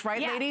closets,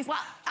 right, ladies? Well,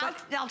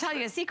 I'll tell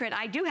you a secret.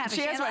 I do have a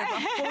chandelier.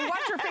 Well, we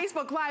watch your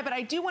Facebook Live, but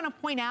I do want to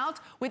point out,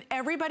 with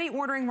everybody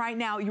ordering right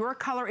now, your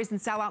color is in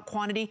sellout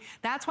quantity.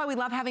 That's why we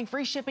love having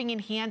free shipping and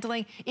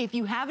handling. If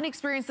you haven't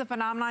experienced the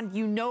phenomenon,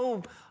 you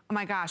know, oh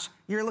my gosh,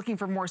 you're looking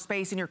for more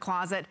space in your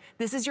closet.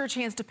 This is your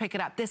chance to pick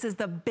it up. This is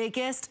the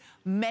biggest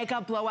mega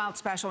blowout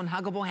special in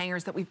huggable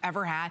hangers that we've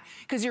ever had,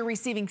 because you're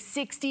receiving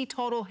 60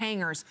 total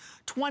hangers,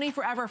 20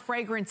 Forever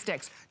fragrance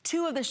sticks,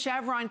 2 of the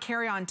Chevron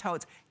carry-on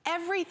totes,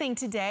 everything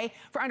today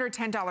for under a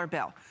 $10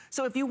 bill.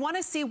 So if you want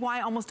to see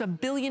why almost 1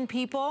 billion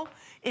people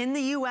in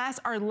the US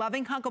are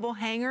loving huggable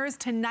hangers,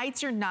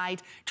 tonight's your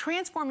night.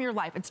 Transform your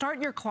life and start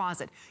in your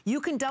closet. You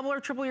can double or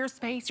triple your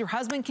space. Your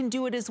husband can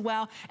do it as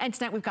well. And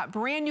tonight we've got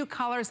brand new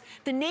colors.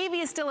 The navy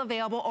is still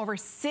available, over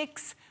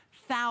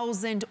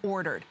 6,000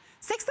 ordered.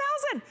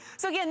 6,000.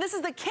 So again, this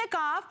is the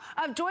kickoff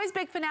of Joy's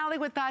big finale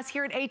with us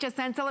here at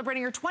HSN,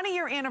 celebrating her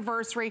 20-year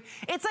anniversary.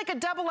 It's like a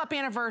double-up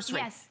anniversary.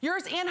 Yes.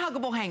 Yours and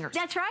huggable hangers.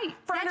 That's right.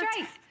 That's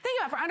right. Think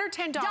about it, for under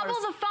 $10.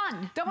 Double the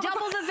fun. Double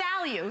the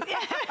value.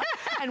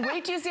 And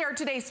wait till you see our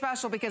today's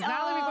special, because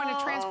not only are we going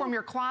to transform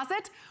your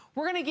closet,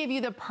 we're going to give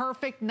you the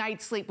perfect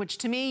night's sleep, which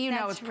to me, you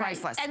know, is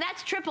priceless. And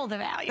that's triple the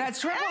value. That's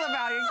triple the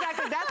value,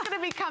 exactly. That's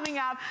going to be coming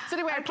up. So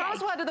anyway, I promise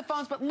we'll head to the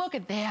phones, but look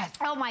at this.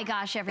 Oh my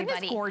gosh, everybody.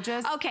 Isn't this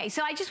gorgeous? Okay,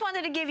 so I just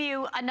wanted to give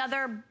you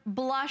another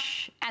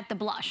blush at the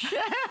blush.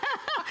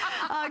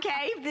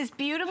 Okay, this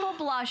beautiful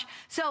blush.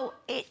 So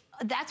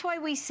that's why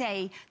we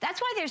say, that's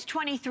why there's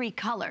 23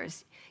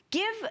 colors.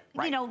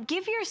 You know,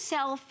 give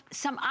yourself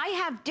some. I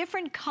have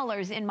different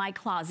colors in my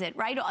closet,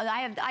 right?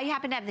 I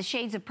happen to have the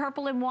shades of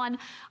purple in one.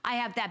 I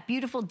have that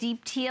beautiful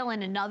deep teal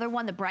in another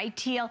one, the bright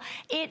teal.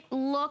 It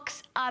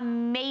looks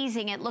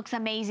amazing. It looks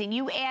amazing.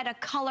 You add a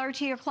color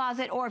to your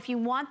closet, or if you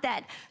want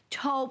that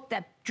taupe,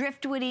 that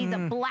driftwoody, the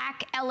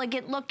black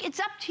elegant look, it's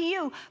up to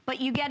you, but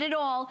you get it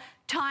all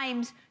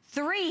times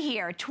 3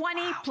 here,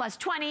 20 plus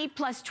 20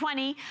 plus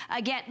 20.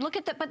 Again, look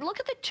at the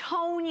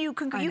tone you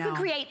can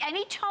create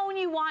any tone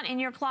you want in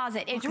your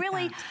closet. It's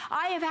really,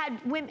 I have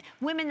had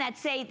women that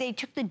say they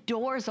took the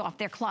doors off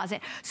their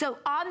closet. So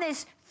on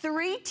this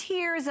 3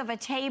 tiers of a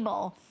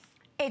table,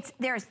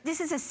 this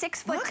is a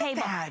 6-foot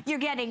table. You're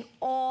getting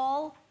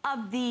all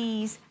of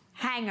these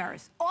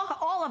hangers,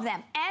 all of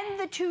them, and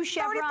the 2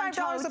 Chevron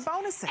totes, $35 of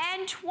bonuses,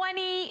 and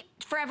 20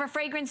 Forever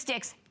fragrance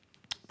sticks.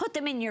 Put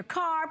them in your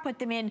car, put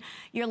them in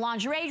your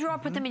lingerie drawer,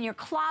 put them in your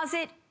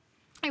closet.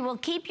 It will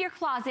keep your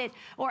closet,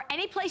 or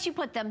any place you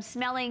put them,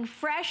 smelling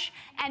fresh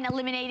and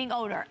eliminating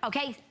odor.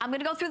 Okay, I'm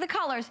gonna go through the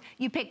colors.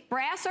 You pick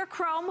brass or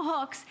chrome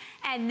hooks,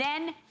 and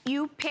then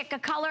you pick a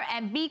color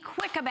and be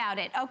quick about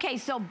it. Okay,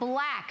 so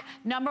black,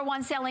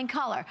 #1 selling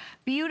color.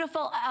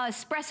 Beautiful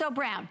espresso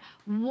brown,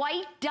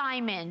 white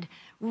diamond,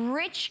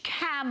 rich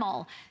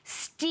camel,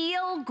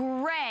 steel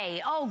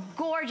gray, oh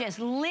gorgeous,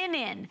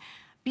 linen,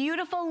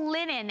 beautiful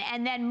linen,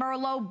 and then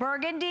Merlot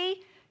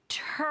burgundy,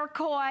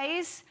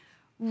 turquoise,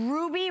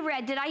 ruby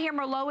red. Did I hear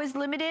Merlot is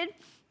limited?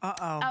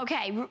 Uh-oh.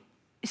 Okay,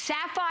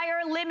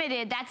 sapphire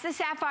limited. That's the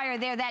sapphire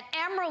there. That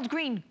emerald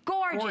green,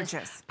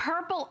 gorgeous.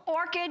 Purple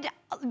orchid.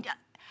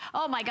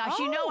 Oh my gosh,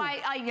 you know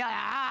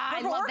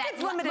I love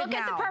that. Look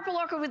at the purple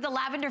orchid with the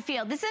lavender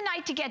field. This is a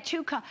night to get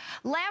 2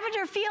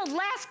 lavender field,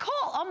 last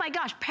call. Oh my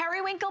gosh,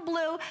 periwinkle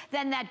blue,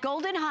 then that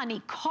golden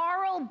honey,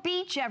 coral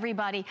beach,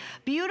 everybody.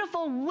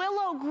 Beautiful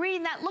willow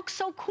green, that looks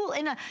so cool.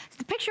 In a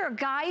picture of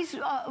Guy's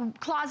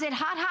closet,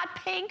 hot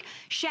pink.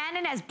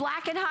 Shannon has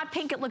black and hot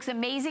pink. It looks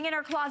amazing in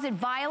her closet.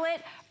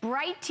 Violet,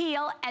 bright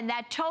teal, and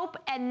that taupe,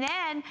 and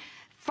then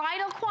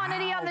final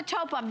quantity on the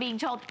taupe, I'm being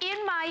told,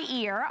 in my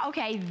ear.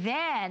 Okay,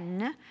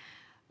 then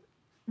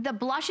the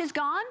blush is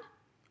gone.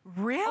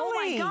 Really? Oh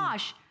my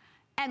gosh.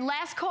 And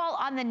last call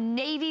on the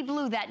navy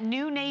blue, that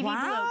new navy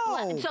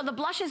blue. So the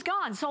blush is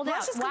gone, sold out.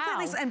 Blush is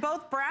completely, and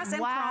both brass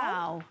and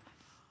chrome.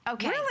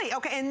 Okay. Really?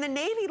 Okay, and the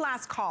navy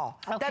last call.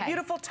 Okay. That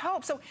beautiful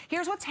taupe. So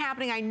here's what's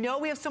happening. I know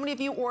we have so many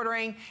of you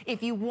ordering.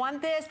 If you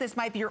want this, this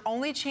might be your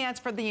only chance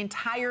for the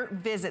entire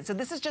visit. So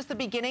this is just the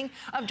beginning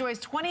of Joy's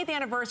 20th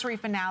anniversary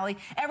finale.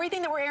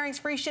 Everything that we're airing is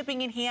free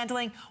shipping and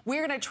handling.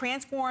 We're gonna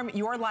transform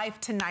your life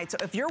tonight. So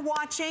if you're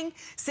watching,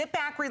 sit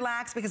back,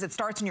 relax, because it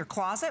starts in your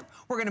closet.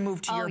 We're gonna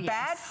move to your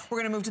bed. We're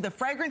gonna move to the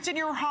fragrance in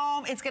your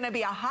home. It's gonna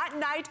be a hot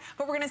night,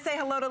 but we're gonna say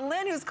hello to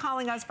Lynn, who's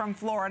calling us from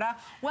Florida.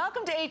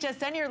 Welcome to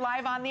HSN. You're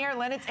live on the air.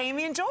 Lynn, it's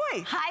Amy and Joy.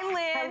 Hi,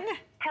 Lynn.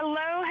 Hello.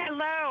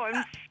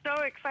 I'm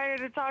so excited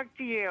to talk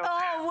to you.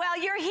 Oh,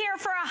 well, you're here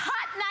for a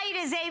hot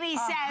night, as Amy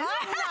says.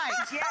 Hot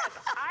night. Yes,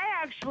 I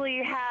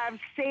actually have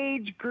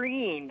sage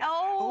green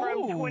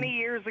from 20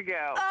 years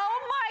ago.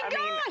 Oh, my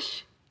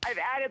gosh. I've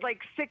added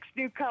like 6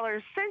 new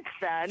colors since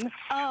then.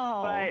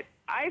 But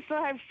I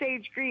still have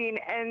sage green,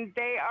 and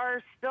they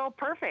are still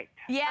perfect.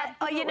 Yeah,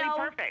 absolutely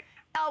perfect.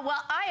 Oh,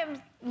 well, I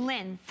am,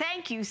 Lynn,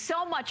 thank you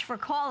so much for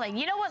calling.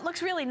 You know what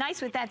looks really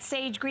nice with that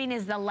sage green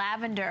is the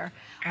lavender.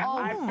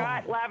 I've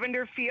got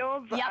lavender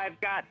fields. I've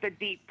got the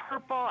deep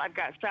purple. I've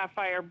got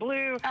sapphire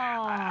blue.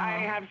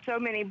 I have so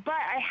many, but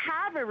I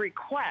have a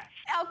request.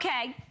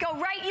 Okay, go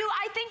right.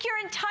 I think you're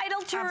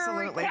entitled to a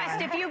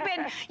request if you've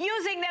been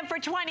using them for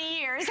 20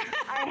 years.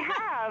 I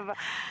have.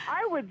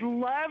 I would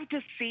love to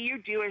see you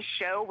do a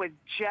show with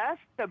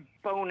just the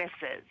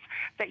bonuses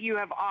that you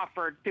have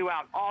offered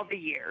throughout all the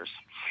years.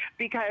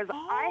 Because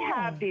I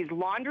have these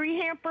laundry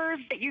hampers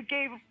that you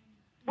gave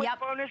with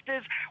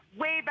bonuses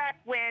way back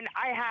when.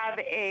 I have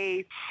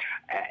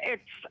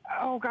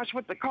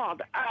what's it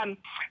called? I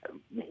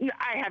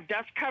have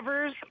dust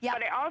covers,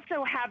 but I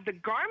also have the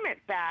garment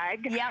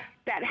bag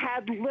that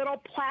had little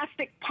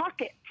plastic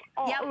pockets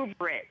all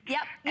over it.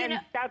 And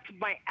that's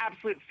my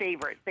absolute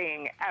favorite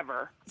thing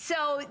ever.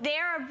 So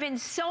there have been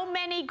so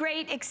many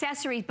great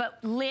accessories, but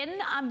Lynn,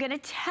 I'm gonna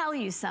tell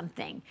you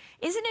something.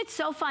 Isn't it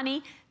so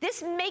funny?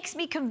 This makes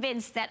me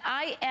convinced that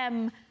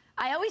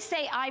I always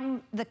say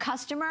I'm the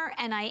customer,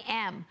 and I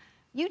am.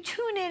 You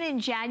tune in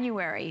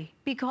January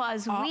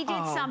because we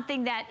did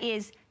something that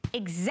is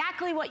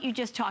exactly what you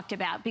just talked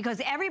about,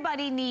 because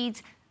everybody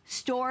needs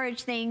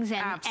storage things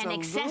and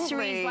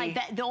accessories like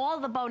that, all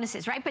the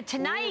bonuses, right? But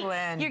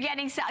tonight, you're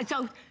getting,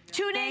 so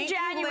tune in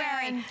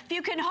January. If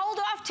you can hold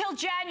off till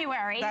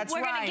January,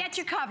 we're gonna get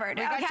you covered,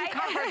 We got you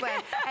covered,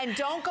 Lynn. And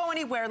don't go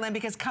anywhere, Lynn,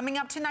 because coming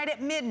up tonight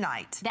at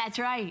midnight. That's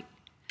right.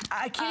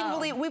 I can't even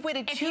believe we've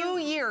waited 2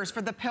 years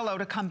for the pillow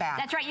to come back.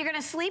 That's right. You're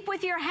going to sleep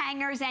with your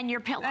hangers and your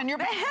pillow.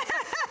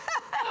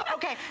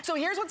 Okay, so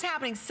here's what's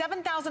happening.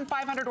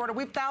 7,500 order.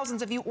 We have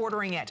thousands of you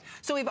ordering it.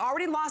 So we've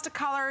already lost a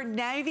color.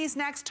 Navy's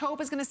next. Taupe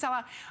is going to sell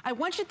out. I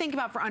want you to think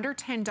about, for under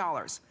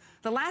 $10.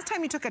 The last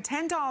time you took a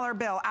 $10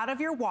 bill out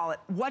of your wallet,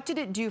 what did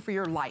it do for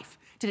your life?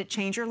 Did it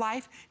change your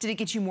life? Did it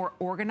get you more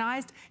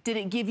organized? Did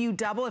it give you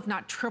double, if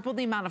not triple,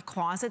 the amount of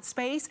closet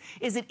space?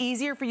 Is it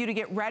easier for you to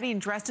get ready and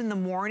dressed in the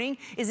morning?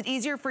 Is it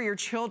easier for your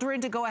children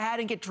to go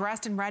ahead and get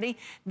dressed and ready?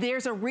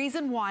 There's a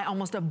reason why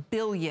almost a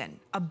billion,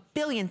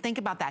 think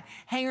about that,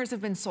 hangers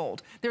have been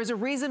sold. There's a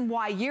reason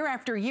why year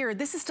after year,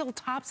 this is still a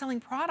top-selling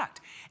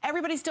product.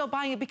 Everybody's still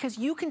buying it because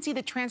you can see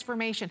the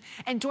transformation.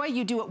 And Joy,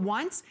 you do it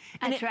once,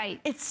 and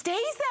it stays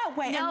that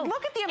way. No, and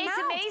look at the amount.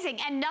 It's amazing,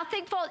 and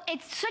nothing falls.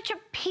 It's such a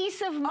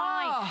peace of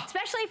mind.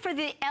 Especially for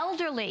the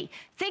elderly.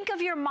 Think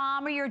of your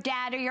mom or your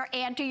dad or your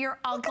aunt or your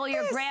uncle,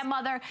 your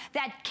grandmother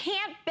that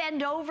can't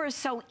bend over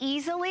so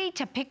easily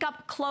to pick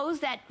up clothes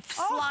that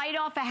slide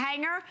off a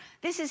hanger.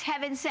 This is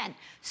heaven sent.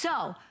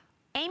 So,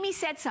 Amy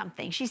said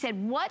something. She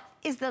said, what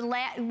is the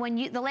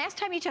last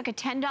time you took a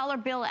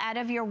 $10 bill out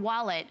of your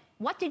wallet,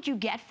 what did you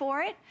get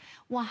for it?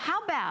 Well,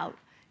 how about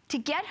to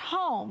get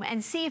home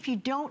and see if you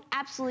don't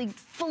absolutely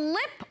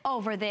flip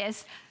over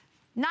this,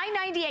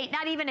 $9.98,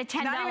 not even a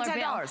 $10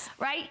 bill,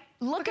 right?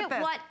 Look at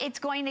what it's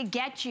going to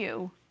get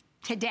you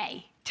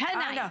tonight.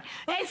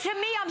 And to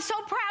me, I'm so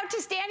proud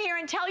to stand here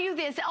and tell you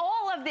this,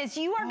 all of this.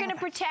 You are going to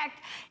protect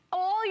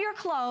all your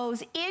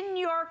clothes in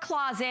your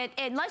closet,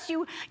 unless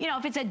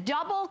if it's a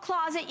double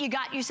closet, you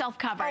got yourself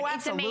covered.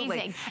 It's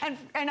amazing.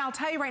 And I'll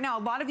tell you right now, a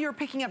lot of you are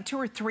picking up 2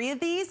 or 3 of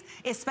these,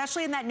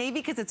 especially in that navy,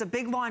 because it's a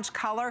big launch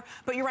color.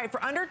 But you're right,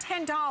 for under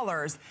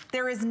 $10,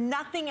 there is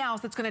nothing else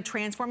that's going to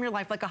transform your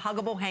life like a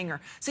huggable hanger.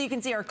 So you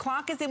can see our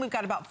clock is in. We've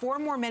got about 4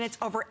 more minutes,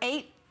 over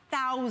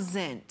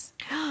 8,000.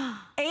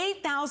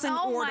 8,000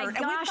 ordered.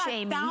 And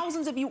we've got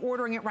thousands of you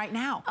ordering it right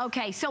now.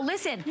 Okay, so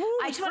listen,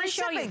 I just want to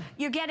show you.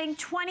 You're getting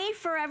 20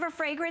 Forever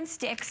Fragrance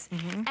sticks,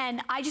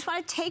 and I just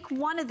want to take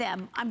one of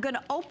them. I'm going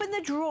to open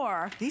the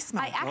drawer. These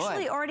smell good. I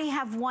actually already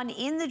have one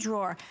in the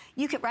drawer.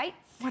 You could, right?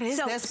 What is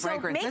this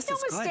fragrance? Make no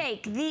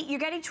mistake, you're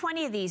getting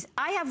 20 of these.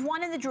 I have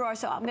one in the drawer,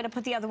 so I'm going to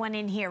put the other one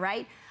in here,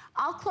 right?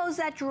 I'll close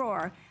that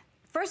drawer.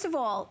 First of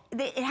all,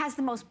 it has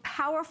the most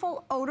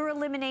powerful odor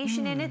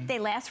elimination in it. They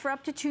last for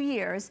up to 2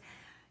 years.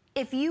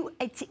 It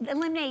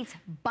eliminates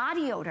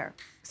body odor.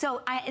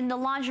 So in the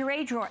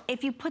lingerie drawer,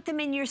 if you put them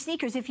in your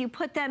sneakers, if you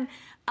put them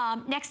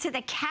next to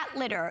the cat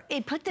litter,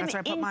 put them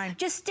in,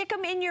 just stick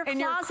them in your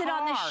closet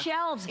on the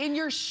shelves. In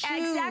your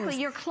shoes. Exactly,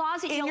 your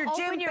closet, you'll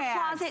open your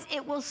closet,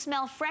 it will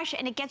smell fresh,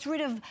 and it gets rid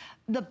of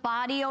the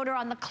body odor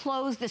on the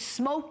clothes, the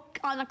smoke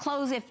on the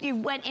clothes if you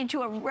went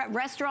into a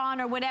restaurant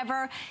or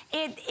whatever.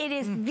 It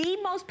is the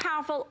most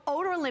powerful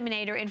odor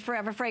eliminator in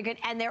Forever Fragrant,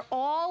 and they're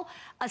all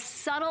a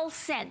subtle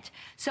scent.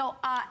 So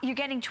you're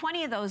getting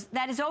 20 of those.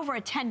 That is over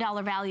a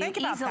 $10 value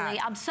easily.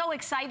 I'm so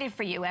excited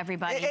for you,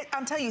 everybody.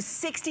 I'm telling you,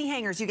 60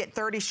 hangers. You get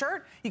 30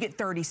 shirt, you get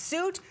 30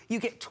 suit, you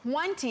get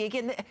 20.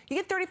 Again,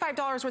 you get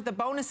 $35 worth of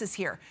bonuses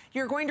here.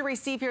 You're going to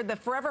receive here the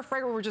Forever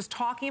Fragrant we were just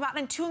talking about,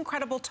 and 2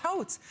 incredible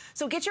totes.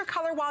 So get your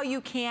color while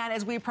you can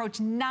as we approach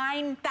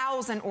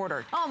 9,000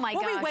 ordered. Oh my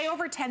gosh. We'll be way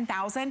over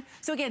 10,000.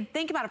 So again,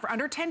 think about it, for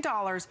under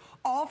 $10,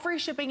 all free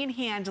shipping and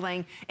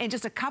handling in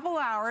just a couple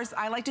hours.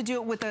 I like to do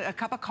it with a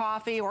cup of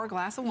coffee or a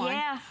glass of wine.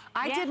 Yeah.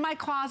 I did my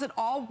closet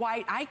all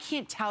white. I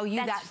can't tell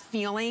you that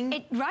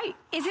feeling. Right.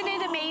 Isn't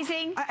it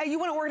amazing? You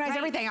want to organize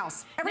everything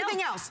else.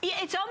 Everything else.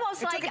 It's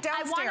almost like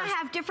I want to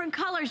have different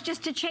colors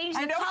just to change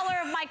the color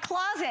of my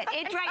closet.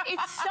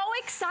 It's so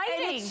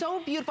exciting. And it's so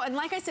beautiful. And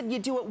like I said, you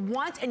do it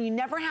once and you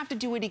never have to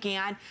do it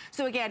again.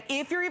 So again,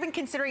 if you're even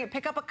considering it,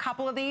 pick up a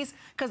couple of these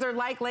because they're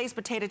like Lay's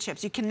potato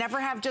chips. You can never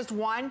have just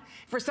one.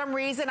 For some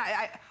reason,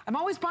 I'm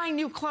always buying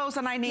new clothes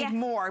and I need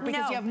more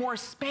because you have more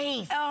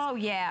space. Oh,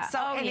 yeah.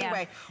 So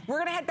anyway, we're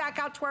going to head back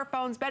out to our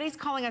phones. Betty's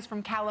calling us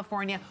from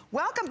California.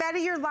 Welcome,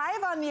 Betty. You're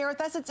live on the air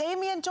with us. It's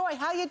Amy and Joy.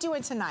 How you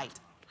doing tonight?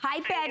 Hi,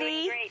 Betty. I'm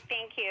doing great,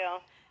 thank you.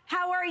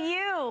 How are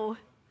you?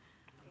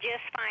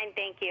 Just fine,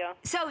 thank you.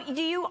 So,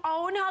 do you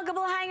own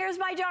huggable hangers,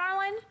 my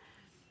darling?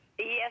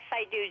 Yes,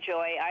 I do,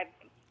 Joy. I've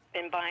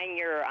been buying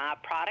your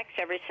products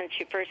ever since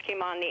you first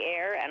came on the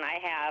air, and I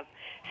have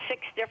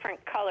 6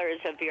 different colors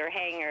of your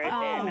hangers,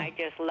 and I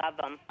just love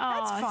them.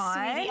 That's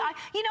fun.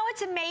 You know,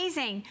 it's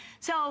amazing.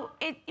 So,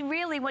 it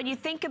really, when you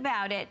think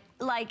about it,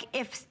 like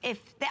if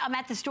I'm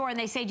at the store and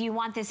they say, do you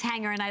want this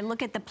hanger? And I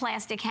look at the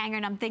plastic hanger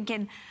and I'm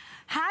thinking,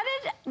 how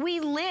did we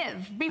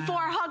live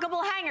before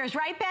huggable hangers,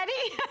 right, Betty?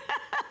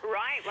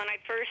 Right. When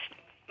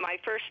my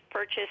first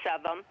purchase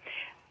of them,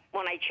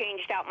 when I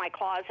changed out my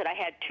closet, I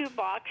had 2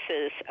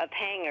 boxes of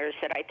hangers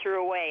that I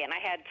threw away, and I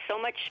had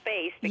so much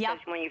space because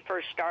when you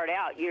first start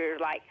out, you're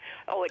like,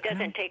 oh, it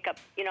doesn't take up,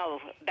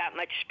 that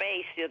much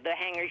space, the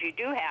hangers you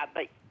do have,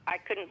 but I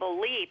couldn't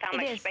believe how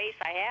much space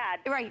I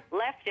had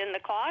left in the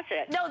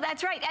closet. No,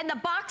 that's right. And the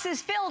box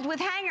is filled with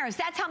hangers.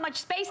 That's how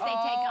much space they take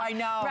up. I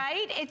know.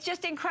 Right? It's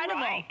just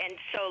incredible. Right. And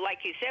so, like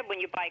you said,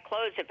 when you buy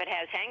clothes, if it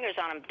has hangers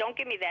on them, don't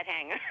give me that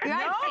hanger.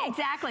 Right? No.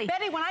 Exactly.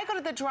 Betty, when I go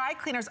to the dry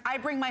cleaners, I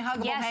bring my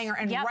huggable hanger,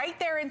 and right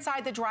there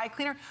inside the dry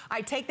cleaner,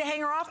 I take the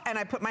hanger off and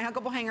I put my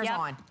huggable hangers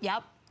on.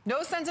 Yep.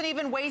 No sense in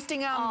even wasting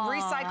them,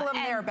 recycle them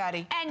there,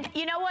 Betty. And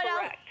you know what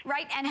else?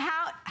 Right, and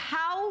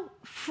how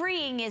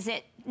freeing is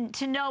it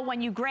to know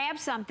when you grab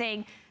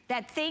something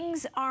that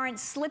things aren't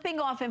slipping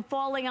off and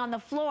falling on the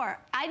floor?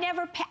 I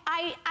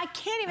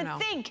can't even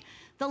think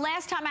the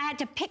last time I had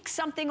to pick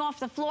something off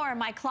the floor in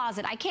my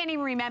closet. I can't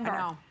even remember.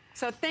 I know.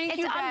 So thank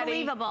you, Betty. It's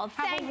unbelievable.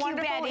 Have a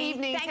wonderful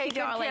evening. Thank you,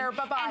 darling. Take good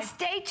care. Bye-bye. And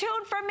stay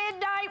tuned for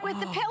midnight with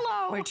the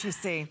pillow. Wait, you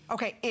see.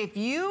 Okay, if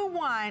you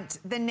want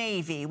the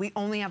navy, we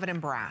only have it in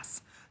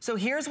brass. So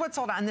here's what's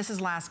sold out, and this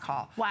is last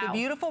call. Wow. The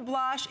beautiful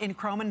blush in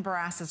chrome and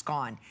brass is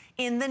gone.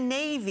 In the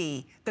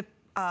navy, the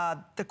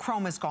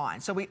chrome is gone.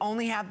 So we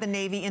only have the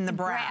navy in the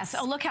brass.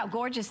 Oh, look how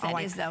gorgeous that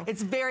is, though.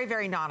 It's very,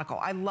 very nautical.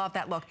 I love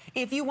that look.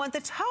 If you want the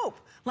taupe,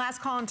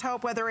 last call on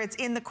taupe, whether it's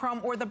in the chrome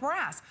or the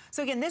brass.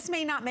 So again, this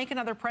may not make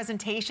another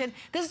presentation.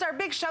 This is our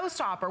big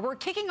showstopper. We're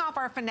kicking off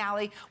our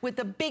finale with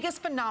the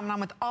biggest phenomenon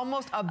with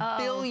almost a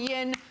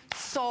billion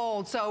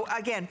sold. So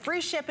again,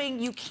 free shipping,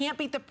 you can't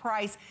beat the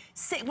price.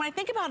 When I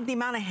think about the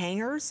amount of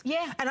hangers,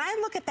 and I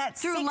look at that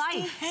through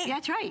life.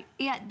 That's right.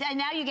 Yeah, and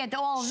now you get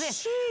all of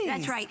this. Jeez.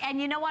 That's right. And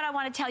you know what? I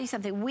want to tell you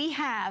something. We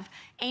have,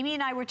 Amy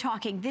and I were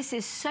talking, this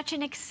is such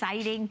an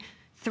exciting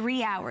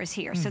 3 hours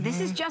here. So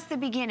this is just the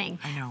beginning.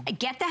 I know.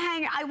 Get the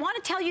hanger. I want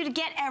to tell you to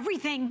get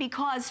everything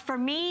because for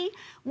me,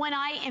 when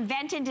I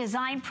invent and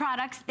design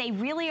products, they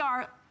really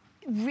are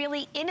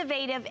really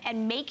innovative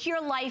and make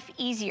your life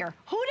easier.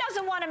 Who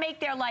doesn't want to make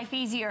their life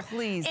easier?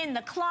 Please. In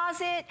the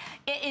closet,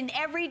 in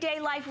everyday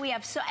life, we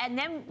have and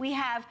then we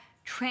have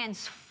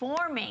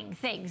transforming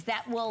things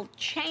that will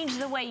change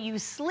the way you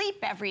sleep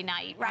every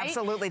night, right?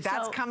 Absolutely.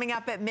 That's coming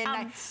up at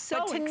midnight.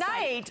 But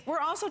tonight, we're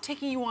also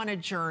taking you on a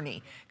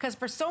journey because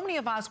for so many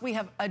of us, we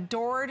have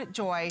adored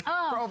Joy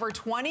for over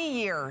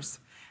 20 years.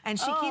 And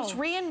she keeps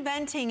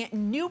reinventing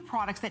new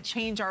products that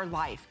change our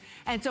life.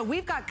 And so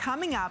we've got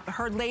coming up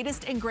her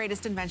latest and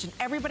greatest invention.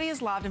 Everybody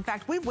has loved. In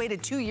fact, we've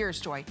waited 2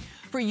 years, Joy,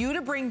 for you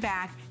to bring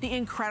back the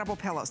incredible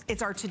pillows.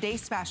 It's our Today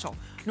Special.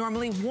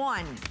 Normally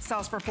one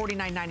sells for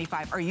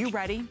 $49.95. Are you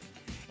ready?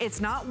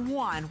 It's not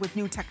one with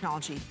new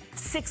technology.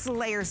 6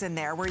 layers in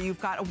there where you've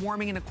got a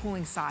warming and a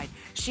cooling side.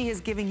 She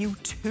is giving you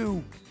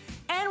 2.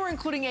 And we're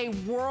including a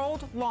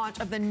world launch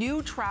of the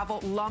new travel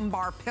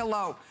lumbar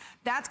pillow.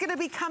 That's going to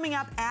be coming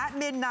up at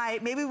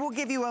midnight. Maybe we'll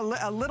give you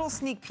a little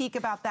sneak peek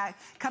about that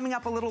coming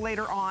up a little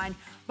later on.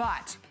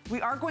 But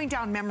we are going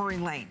down memory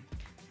lane.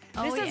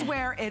 This is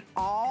where it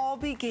all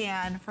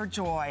began for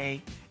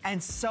Joy.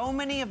 And so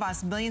many of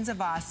us, millions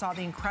of us, saw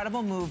the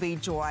incredible movie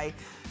Joy.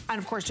 And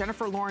of course,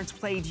 Jennifer Lawrence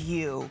played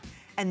you.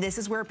 And this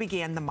is where it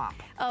began, the mop.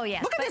 Oh,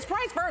 yeah. Look at this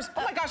price first.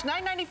 Oh, my gosh,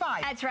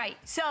 $9.95. That's right.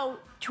 So,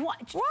 what?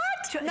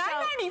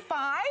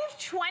 $9.95?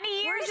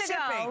 20 years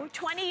ago,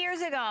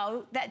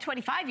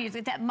 25 years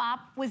ago, that mop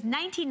was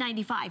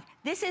 $19.95.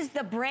 This is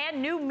the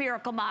brand new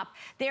Miracle Mop.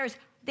 There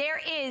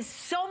is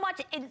so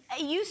much. It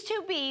used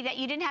to be that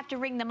you didn't have to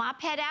wring the mop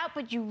head out,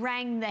 but you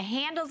wrang the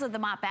handles of the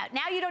mop out.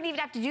 Now you don't even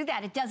have to do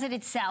that. It does it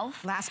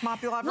itself. Last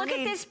mop you'll ever need. Look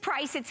at this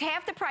price. It's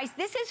half the price.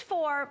 This is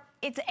for...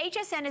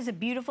 HSN is a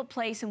beautiful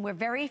place, and we're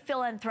very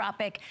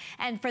philanthropic.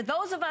 And for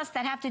those of us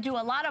that have to do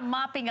a lot of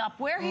mopping up,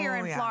 we're here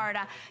in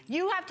Florida,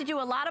 you have to do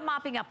a lot of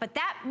mopping up. But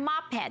that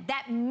mop head,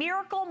 that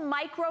Miracle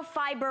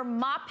Microfiber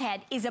mop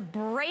head, is a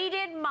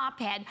braided mop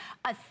head,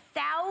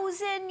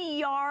 1,000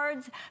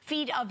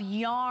 feet of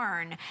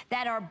yarn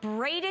that are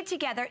braided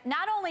together.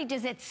 Not only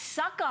does it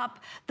suck up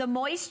the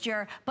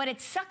moisture, but it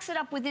sucks it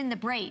up within the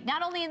braid.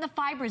 Not only in the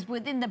fibers,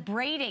 within the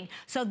braiding.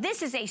 So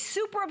this is a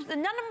super, no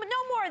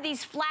more of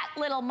these flat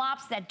little mops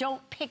that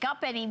don't pick up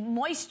any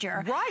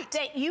moisture. Right.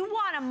 That you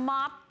want a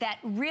mop that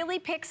really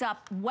picks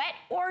up, wet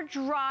or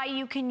dry.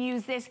 You can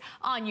use this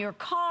on your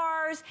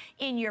cars,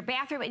 in your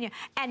bathroom.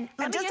 And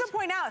just to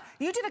point out,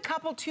 you did a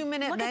couple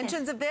 2-minute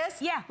mentions of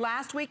this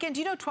last weekend.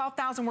 Do you know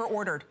 12,000 were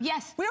ordered?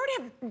 Yes. We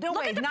already have, no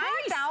way,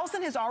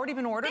 9,000 has already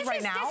been ordered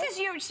right now? This is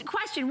your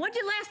question.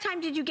 Last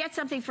time did you get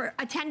something for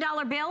a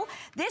 $10 bill?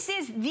 This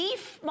is the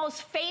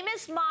most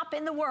famous mop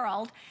in the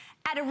world.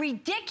 At a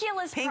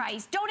ridiculous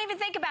price. Don't even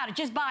think about it.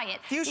 Just buy it.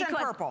 Fuchsia and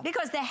purple.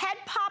 Because the head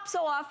pops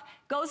off,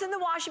 goes in the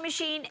washing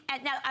machine.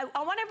 And now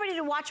I want everybody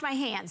to watch my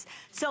hands.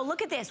 So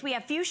look at this. We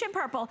have fuchsia and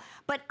purple,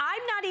 but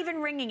I'm not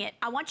even wringing it.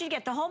 I want you to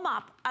get the whole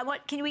mop.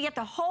 Can we get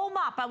the whole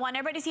mop? I want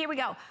everybody to see. Here we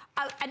go.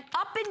 An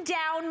up and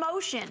down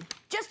motion.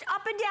 Just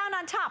up and down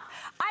on top.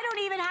 I don't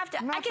even have to.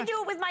 I can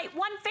do it with my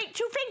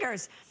 2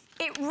 fingers.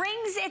 It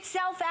wrings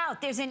itself out.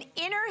 There's an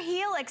inner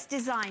helix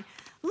design.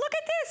 Look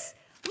at this.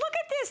 Look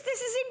at this.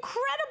 This is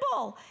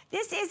incredible.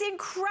 This is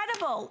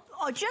incredible.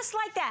 Oh, just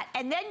like that.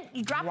 And then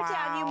you drop it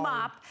down, you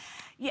mop.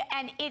 Yeah,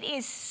 and it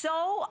is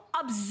so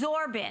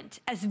absorbent.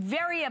 It's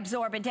very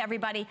absorbent,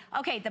 everybody.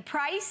 Okay, the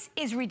price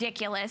is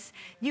ridiculous.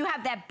 You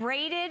have that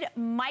braided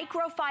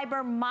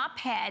microfiber mop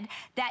head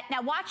that,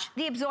 now watch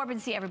the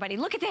absorbency, everybody.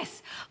 Look at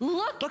this.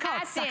 Look how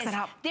at it sucks this. it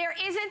up. There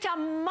isn't a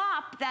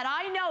mop that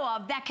I know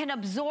of that can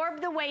absorb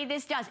the way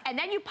this does. And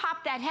then you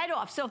pop that head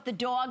off. So if the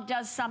dog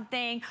does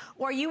something,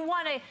 or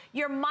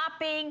you're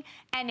mopping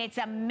and it's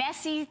a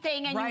messy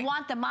thing and you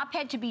want the mop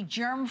head to be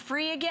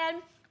germ-free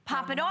again,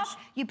 pop it off,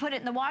 you put it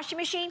in the washing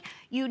machine.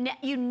 You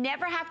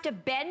never have to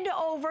bend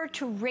over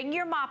to wring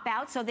your mop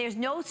out, so there's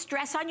no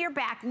stress on your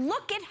back.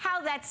 Look at how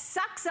that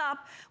sucks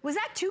up. Was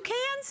that 2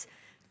 cans?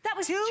 That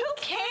was 2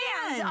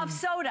 cans of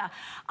soda.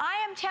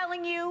 I am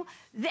telling you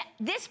that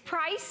this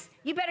price,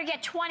 you better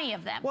get 20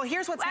 of them. Well,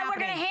 here's what's happening.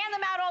 And we're going to hand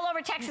them out all over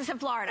Texas and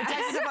Florida.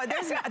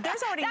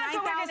 There's already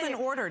 9,000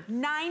 ordered.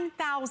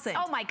 9,000.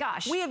 Oh, my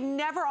gosh. We have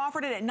never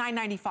offered it at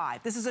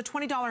 $9.95. This is a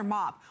 $20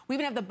 mop. We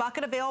even have the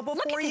bucket available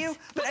for you.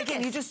 But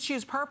again, you just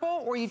choose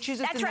purple or you choose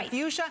this in the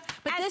fuchsia.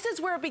 But this is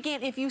where it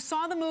began. If you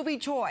saw the movie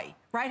Joy,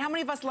 right? How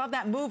many of us love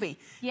that movie?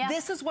 Yeah.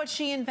 This is what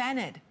she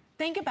invented.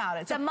 Think about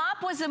it. The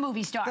mop was the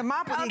movie star. The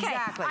mop was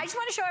exactly. I just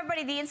want to show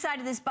everybody the inside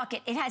of this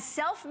bucket. It has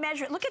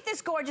self-measure. Look at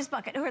this gorgeous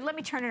bucket. Here, let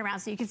me turn it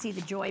around so you can see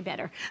the Joy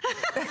better.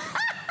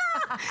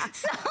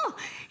 So,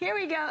 here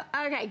we go.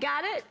 Okay,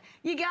 got it?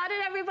 You got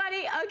it,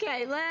 everybody?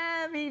 Okay,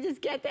 let me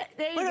just get that.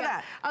 There you go. Look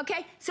at that.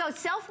 Okay, so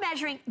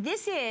self-measuring.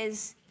 This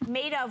is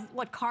made of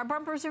what car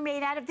bumpers are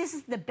made out of. This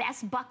is the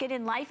best bucket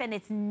in life, and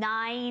it's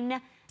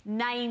 $9.95.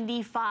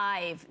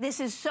 This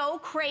is so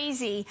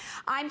crazy.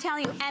 I'm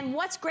telling you. And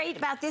what's great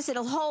about this,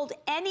 it'll hold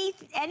any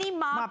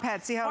mop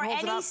head. See how it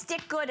holds it up? or any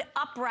stick good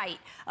upright.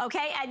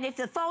 Okay, and if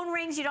the phone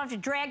rings, you don't have to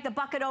drag the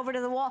bucket over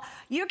to the wall.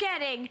 You're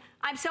getting,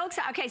 I'm so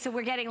excited. Okay, so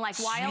we're getting like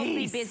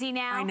wildly busy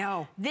now. I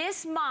know.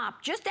 This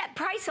mop, just that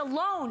price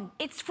alone,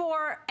 it's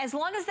for as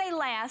long as they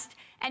last,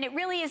 and it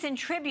really is in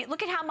tribute.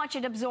 Look at how much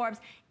it absorbs.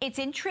 It's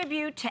in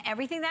tribute to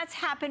everything that's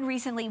happened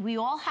recently. We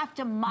all have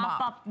to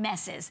mop up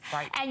messes.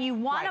 Right. And you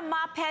want a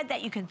mop head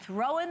that you can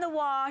throw in the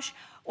wash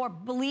or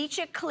bleach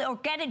it clear or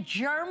get it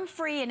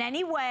germ-free in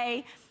any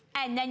way.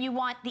 And then you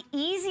want the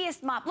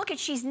easiest mop. Look,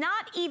 she's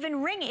not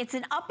even wringing. It's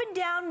an up and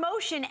down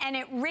motion, and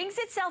it wrings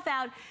itself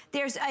out.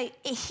 There's a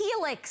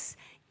helix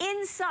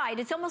inside.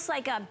 It's almost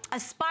like a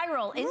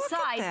spiral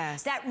inside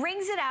that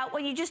wrings it out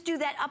when you just do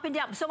that up and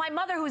down. So my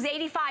mother, who's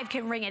 85,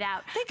 can wring it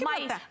out. Think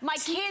about that. My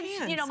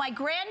kids, you know, my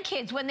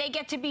grandkids, when they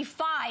get to be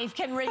 5,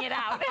 can wring it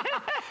out.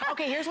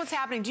 Okay, here's what's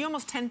happening. Do you know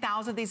almost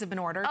 10,000 of these have been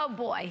ordered? Oh,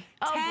 boy.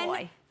 Oh,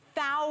 boy.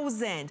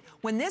 12,000.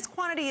 When this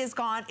quantity is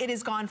gone, it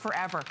is gone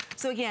forever.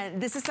 So again,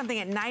 this is something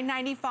at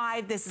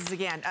 $9.95. This is,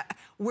 again,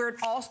 where it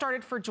all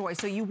started for Joy.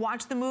 So you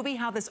watch the movie,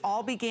 how this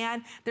all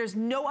began. There's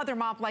no other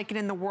mop like it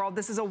in the world.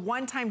 This is a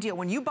one-time deal.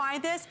 When you buy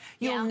this,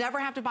 you'll never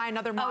have to buy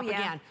another mop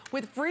again.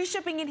 With free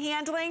shipping and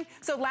handling,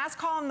 so last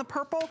call on the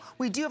purple,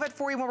 we do have it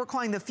for you what we're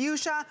calling the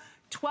fuchsia.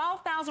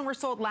 12,000 were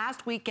sold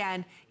last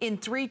weekend in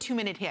 3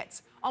 2-minute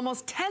hits.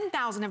 Almost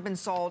 10,000 have been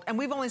sold, and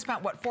we've only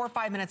spent, what, 4 or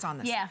 5 minutes on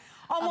this? Yeah.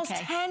 Almost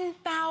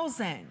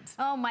 10,000.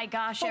 Oh my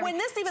gosh. But when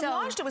this even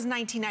launched, it was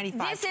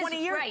 $19.95,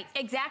 20 years. Right,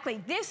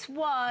 exactly. This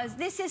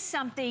is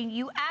something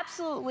you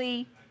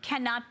absolutely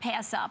cannot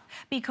pass up,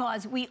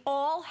 because we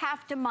all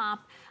have to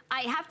mop.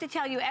 I have to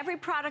tell you, every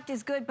product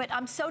is good, but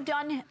I'm so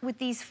done with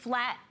these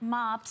flat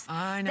mops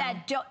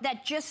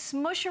that just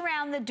smush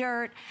around the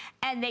dirt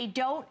and they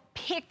don't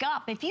pick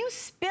up. If you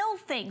spill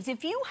things,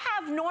 if you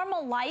have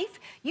normal life,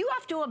 you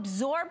have to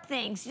absorb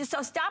things.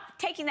 So stop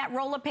taking that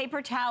roll of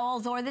paper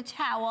towels or the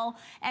towel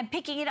and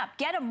picking it up.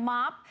 Get a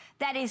mop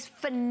that is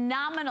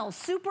phenomenal,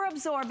 super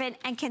absorbent,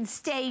 and can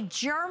stay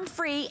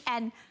germ-free,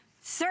 and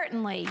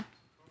certainly,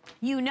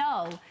 you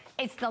know,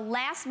 it's the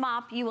last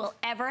mop you will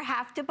ever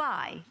have to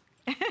buy.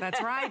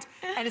 That's right.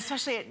 And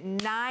especially at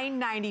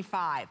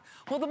 $9.95.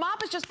 Well, the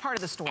mop is just part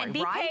of the story, and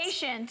be right?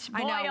 patient. Boy,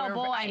 I know, oh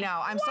boy. I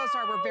know. I'm so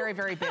sorry. We're very,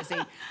 very busy.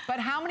 But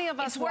how many of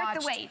us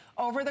watched the wait.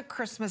 over the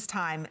Christmas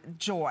time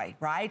Joy,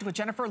 right? With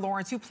Jennifer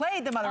Lawrence, who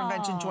played the mother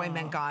invention, Joy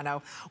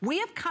Mangano. We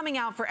have coming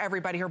out for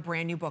everybody her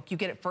brand new book. You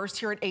get it first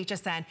here at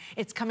HSN.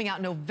 It's coming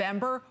out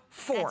November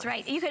 4th. That's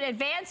right. You could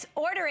advance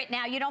order it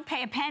now. You don't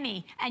pay a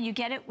penny, and you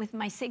get it with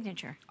my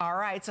signature. All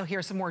right. So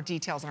here's some more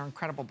details on our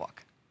incredible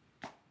book.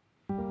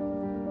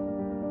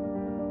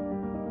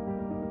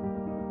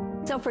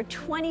 So for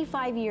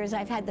 25 years,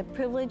 I've had the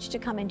privilege to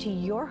come into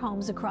your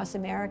homes across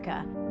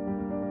America.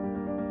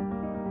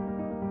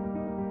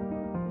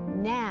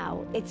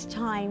 Now it's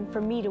time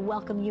for me to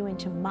welcome you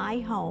into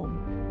my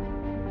home.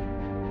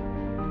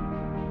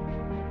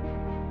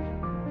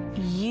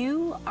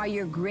 You are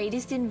your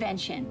greatest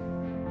invention.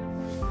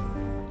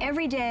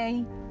 Every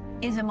day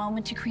is a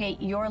moment to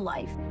create your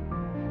life.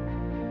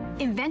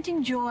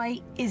 Inventing joy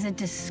is a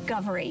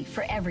discovery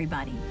for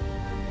everybody.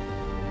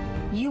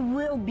 You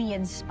will be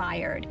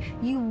inspired.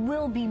 You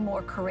will be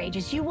more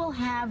courageous. You will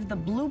have the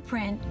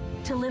blueprint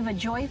to live a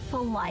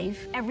joyful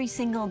life every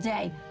single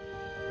day.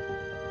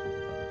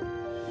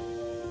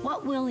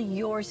 What will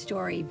your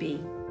story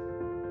be?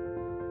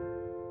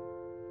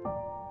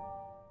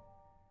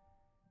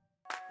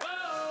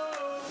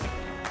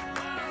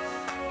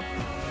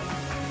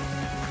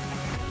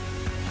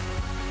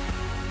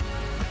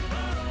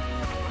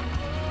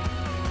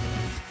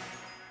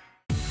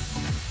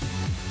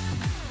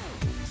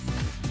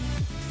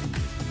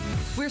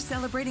 We're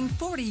celebrating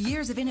 40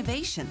 years of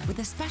innovation with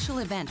a special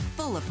event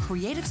full of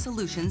creative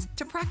solutions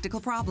to practical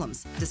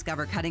problems.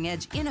 Discover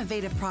cutting-edge,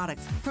 innovative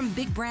products from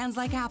big brands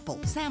like Apple,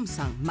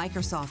 Samsung,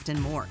 Microsoft,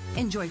 and more.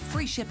 Enjoy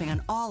free shipping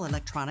on all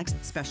electronics,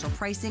 special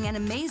pricing, and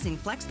amazing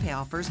FlexPay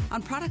offers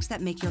on products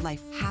that make your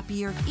life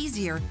happier,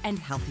 easier, and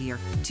healthier.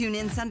 Tune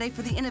in Sunday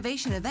for the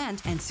innovation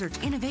event and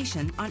search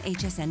innovation on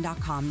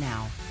hsn.com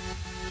now.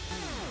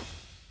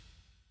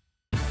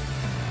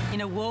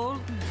 In a world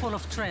full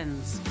of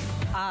trends,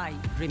 I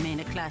remain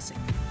a classic.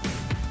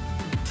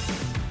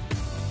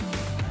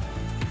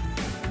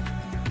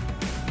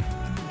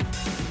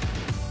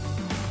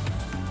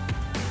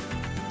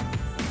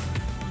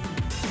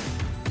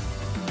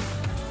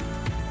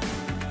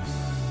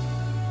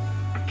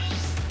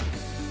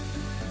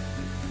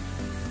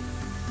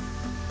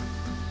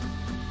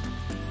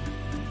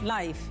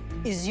 Life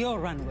is your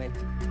runway.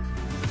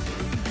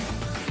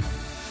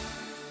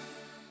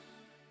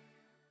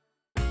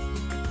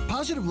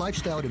 Positive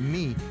lifestyle to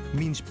me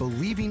means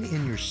believing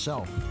in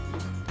yourself.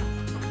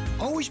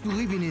 Always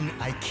believing in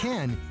I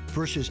can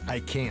versus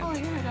I can't. Oh,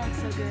 here we go.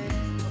 So good.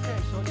 Okay,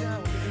 so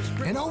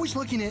yeah, and always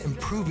looking at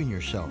improving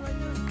yourself.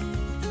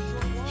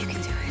 You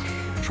can do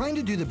it. Trying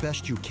to do the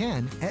best you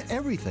can at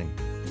everything.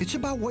 It's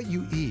about what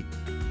you eat,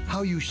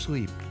 how you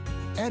sleep,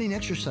 adding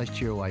exercise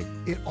to your life.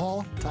 It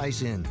all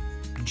ties in.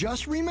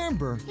 Just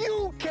remember,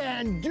 you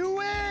can do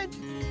it!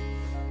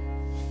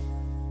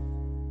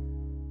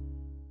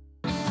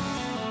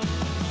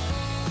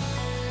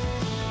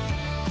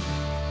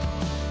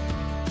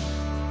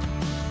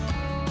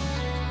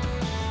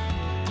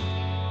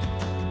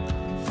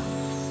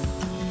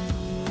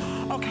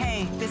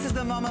 Okay, this is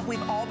the moment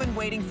we've all been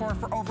waiting for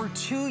over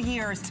 2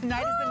 years.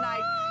 Tonight is the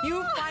night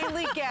you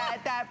finally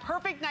get that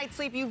perfect night's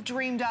sleep you've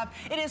dreamed of.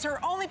 It is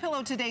her only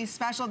pillow today's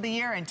special of the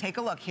year, and take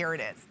a look. Here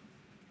it is.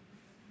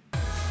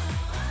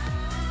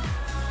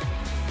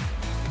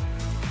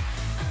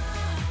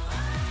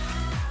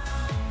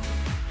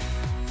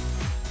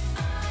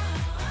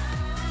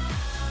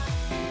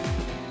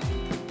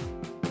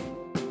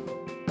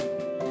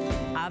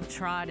 I've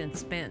tried and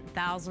spent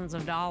thousands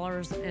of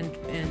dollars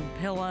in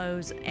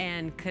pillows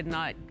and could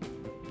not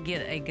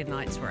get a good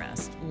night's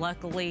rest.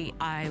 Luckily,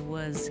 I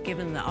was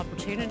given the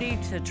opportunity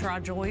to try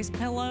Joy's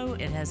pillow.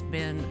 It has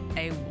been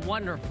a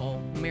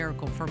wonderful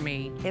miracle for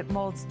me. It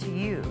molds to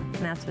you, and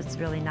that's what's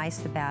really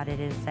nice about it,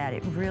 is that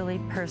it really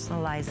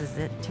personalizes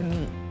it to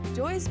me.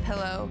 Joy's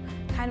pillow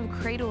kind of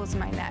cradles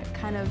my neck,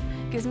 kind of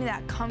gives me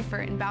that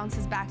comfort and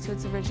bounces back to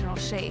its original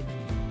shape.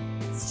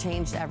 It's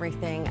changed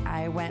everything.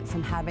 I went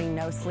from having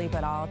no sleep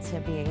at all to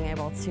being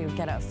able to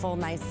get a full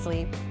night's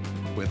sleep.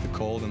 With the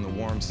cold and the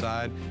warm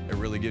side, it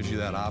really gives you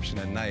that option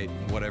at night,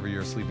 whatever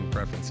your sleeping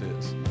preference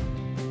is.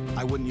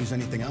 I wouldn't use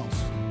anything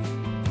else.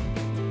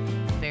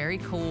 Very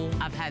cool.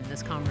 I've had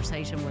this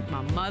conversation with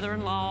my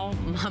mother-in-law,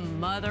 my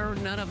mother.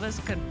 None of us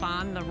could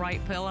find the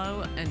right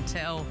pillow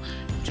until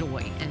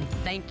Joy. And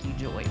thank you,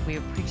 Joy. We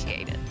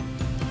appreciate it.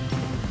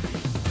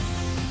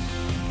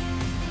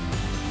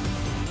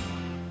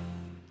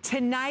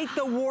 Tonight,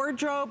 the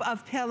wardrobe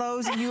of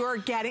pillows you are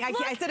getting.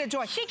 Look, I said it,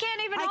 Joy. She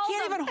can't even I hold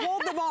can't them. even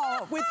hold them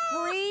all. With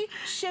free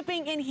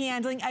shipping and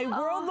handling, a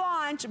world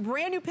launch,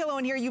 brand new pillow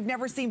in here you've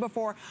never seen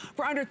before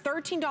for under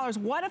 $13.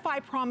 What if I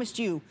promised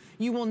you,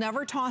 you will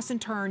never toss and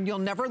turn, you'll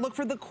never look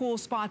for the cool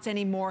spots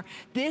anymore.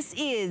 This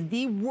is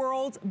the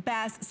world's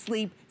best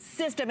sleep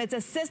system. It's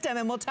a system,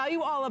 and we'll tell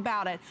you all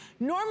about it.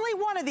 Normally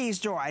one of these,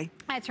 Joy.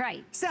 That's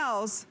right.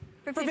 Sells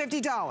for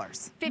 $50.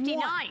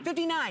 $59.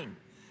 $59.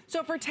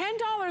 So for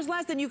 $10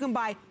 less than you can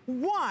buy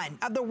one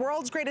of the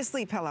world's greatest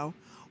sleep pillow,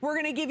 we're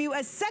gonna give you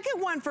a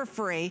second one for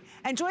free,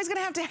 and Joy's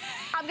gonna have to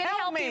I'm gonna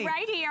help me. you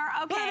right here.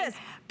 Okay. Look at this.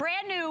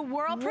 Brand new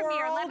world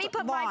premiere. Let me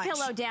put launch. my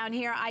pillow down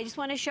here. I just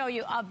want to show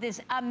you of this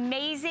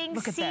amazing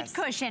Look at seat this.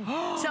 cushion.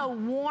 So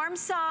warm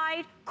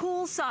side,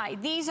 cool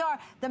side. These are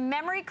the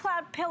Memory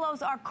Cloud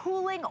pillows, are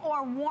cooling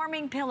or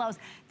warming pillows.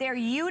 They're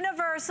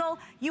universal.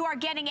 You are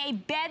getting a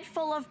bed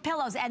full of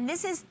pillows, and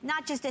this is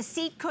not just a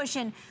seat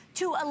cushion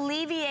to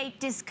alleviate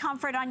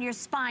discomfort on your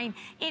spine.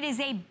 It is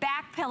a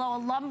back pillow, a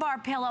lumbar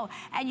pillow,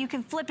 and you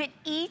can flip it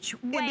each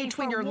way in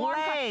between your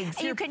legs,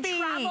 you your can feet.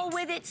 travel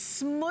with it,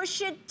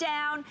 smush it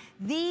down.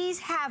 These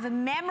have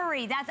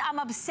memory. I'm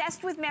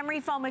obsessed with memory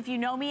foam. If you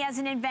know me as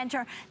an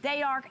inventor,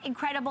 they are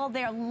incredible.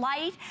 They're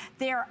light.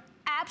 They're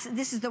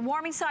this is the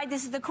warming side,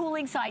 this is the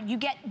cooling side. You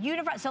get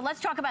universal. So let's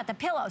talk about the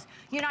pillows.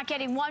 You're not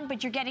getting one,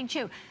 but you're getting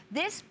two.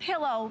 This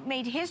pillow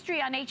made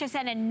history on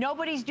HSN, and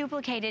nobody's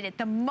duplicated it.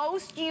 The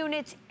most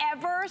units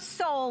ever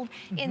sold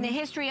in the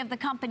history of the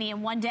company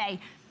in one day.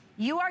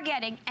 You are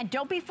getting, and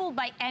don't be fooled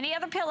by any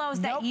other pillows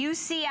that you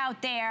see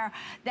out there,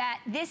 that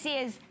this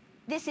is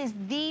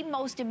the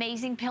most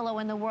amazing pillow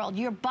in the world.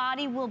 Your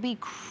body will be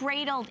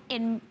cradled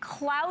in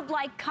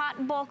cloud-like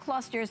cotton ball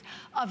clusters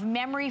of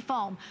memory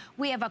foam.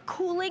 We have a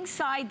cooling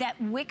side that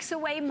wicks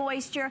away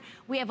moisture.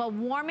 We have a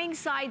warming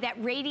side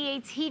that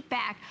radiates heat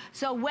back.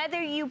 So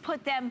whether you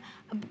put them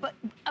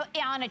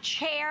on a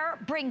chair,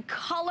 bring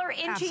color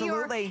into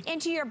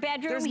your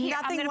bedroom. There's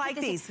nothing like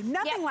these.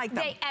 Nothing like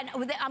them. And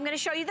I'm going to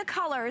show you the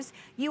colors.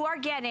 You are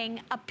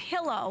getting a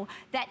pillow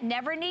that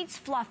never needs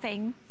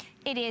fluffing.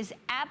 It is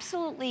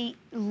absolutely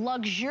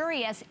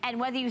luxurious, and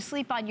whether you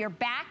sleep on your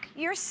back,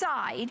 your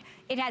side,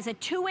 it has a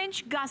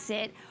 2-inch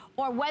gusset,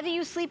 or whether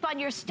you sleep on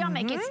your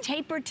stomach, it's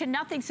tapered to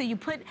nothing, so you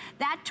put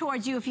that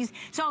towards you.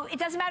 So it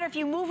doesn't matter if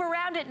you move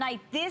around at night,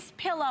 this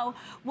pillow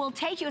will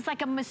take you. It's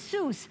like a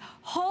masseuse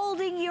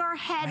holding your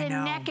head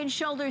and neck and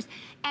shoulders,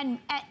 and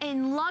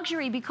in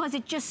luxury, because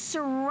it just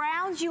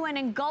surrounds you and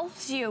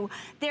engulfs you.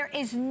 There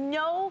is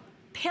no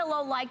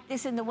pillow like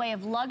this in the way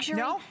of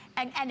luxury,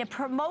 and it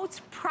promotes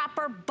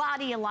proper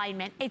body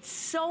alignment. It's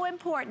so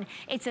important.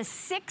 It's a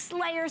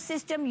 6-layer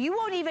system. You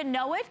won't even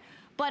know it,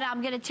 but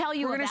I'm gonna tell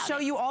you about it. We're gonna show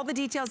you all the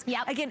details.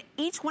 Again,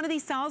 each one of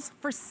these sells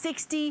for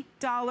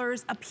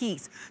 $60 a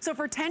piece. So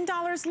for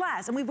 $10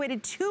 less, and we've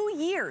waited 2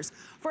 years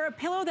for a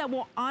pillow that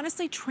will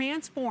honestly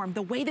transform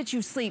the way that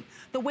you sleep,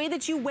 the way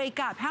that you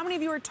wake up. How many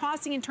of you are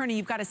tossing and turning?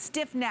 You've got a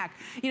stiff neck.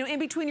 You know, in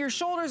between your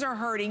shoulders are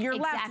hurting, your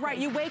left, right.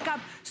 You wake up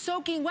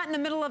soaking wet in the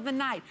middle of the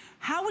night.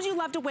 How would you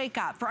love to wake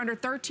up for under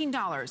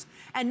 $13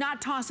 and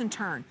not toss and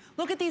turn?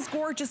 Look at these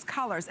gorgeous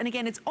colors. And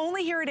again, it's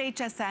only here at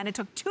HSN. It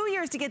took 2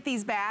 years to get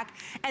these back.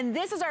 And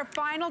this is our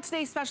final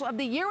Today Special of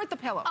the year with the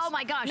pillows. Oh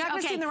my gosh, Not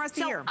gonna see the rest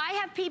of the year. I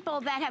have people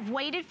that have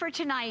waited for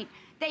tonight.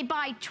 They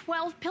buy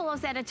 12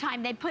 pillows at a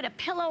time. They put a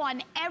pillow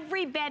on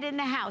every bed in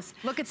the house.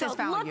 Look at this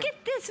value. Look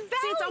at this value.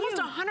 See, it's almost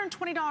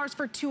 $120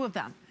 for 2 of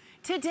them.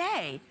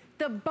 Today,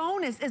 the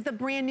bonus is the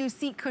brand new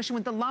seat cushion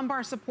with the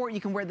lumbar support.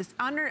 You can wear this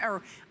under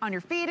or on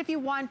your feet if you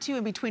want to,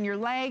 in between your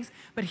legs.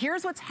 But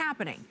here's what's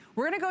happening.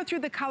 We're gonna go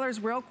through the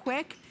colors real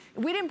quick.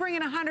 We didn't bring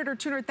in 100 or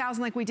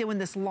 200,000 like we did when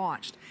this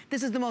launched.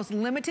 This is the most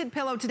limited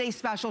pillow Today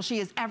Special she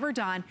has ever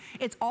done.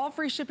 It's all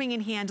free shipping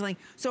and handling.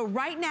 So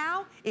right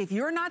now, if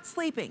you're not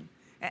sleeping,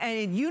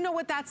 and you know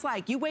what that's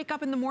like, you wake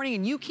up in the morning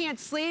and you can't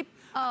sleep,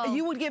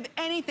 you would give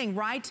anything,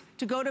 right,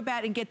 to go to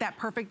bed and get that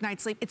perfect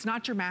night's sleep. It's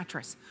not your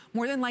mattress.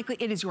 More than likely,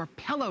 it is your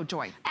pillow,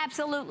 Joy.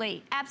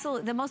 Absolutely,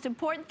 absolutely. The most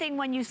important thing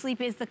when you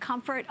sleep is the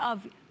comfort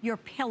of your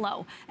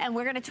pillow. And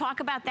we're gonna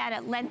talk about that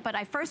at length, but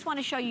I first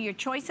wanna show you your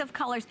choice of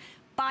colors.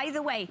 by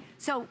the way,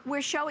 so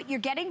we're showing, you're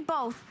getting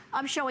both.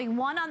 I'm showing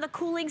one on the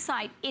cooling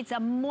side. It's a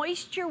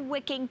moisture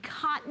wicking,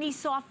 cottony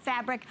soft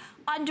fabric.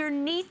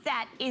 Underneath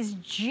that is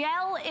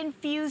gel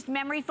infused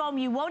memory foam.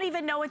 You won't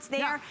even know it's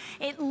there.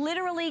 Yeah. It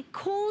literally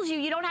cools you.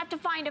 You don't have to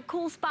find a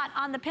cool spot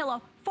on the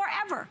pillow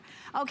forever.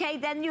 Okay,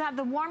 then you have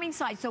the warming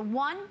side. So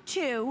 1,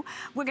 2,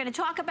 we're gonna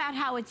talk about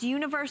how it's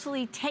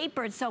universally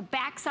tapered, so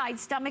backside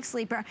stomach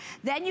sleeper.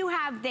 Then you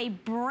have the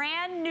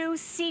brand new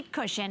seat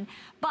cushion,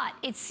 but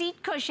it's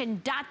seat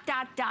cushion, ...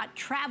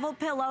 travel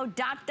pillow, ...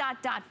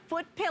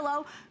 foot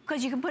pillow,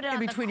 because you can put it in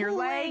between your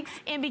legs,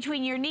 in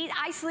between your knees.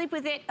 I sleep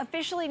with it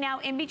officially now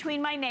in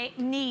between my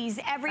knees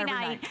every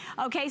night.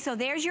 Okay, so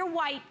there's your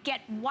white,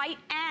 get white,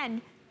 and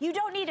you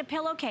don't need a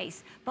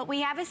pillowcase, but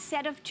we have a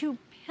set of 2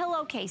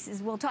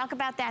 pillowcases. We'll talk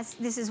about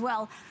this as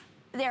well.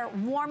 They're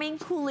warming,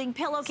 cooling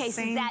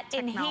pillowcases that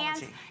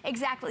enhance,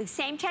 exactly,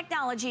 same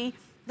technology.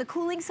 The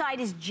cooling side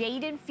is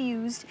jade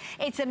infused.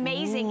 It's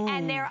amazing. Ooh.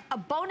 And they're a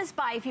bonus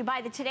buy if you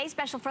buy the Today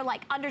Special for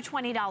like under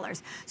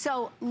 $20.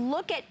 So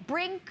look at,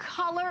 bring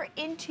color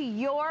into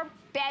your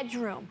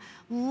bedroom.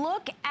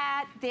 Look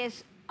at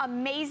this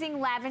amazing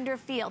lavender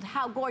field.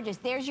 How gorgeous.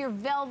 There's your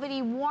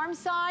velvety warm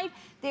side.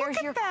 There's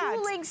your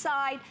cooling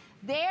side.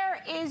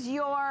 There is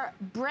your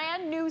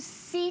brand new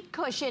seat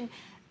cushion.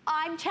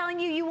 I'm telling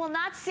you, you will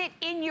not sit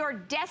in your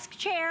desk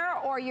chair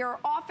or your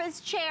office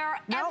chair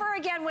ever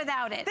again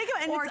without it. Think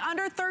of it, and it's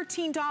under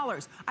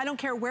 $13. I don't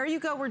care where you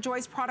go, where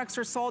Joy's products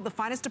are sold, the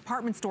finest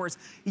department stores,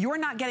 you're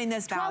not getting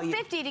this value.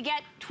 $12.50 to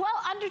get,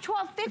 under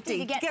 $12.50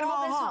 to get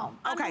all this home.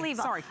 Okay,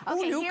 unbelievable. Sorry.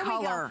 Okay, new here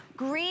color.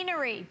 We go.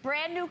 Greenery,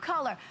 brand new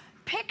color.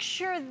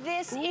 Picture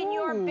this in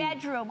your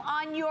bedroom,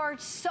 on your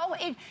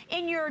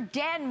in your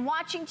den,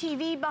 watching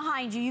TV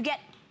behind you. You get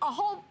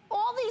all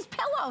these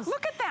pillows.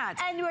 Look at that.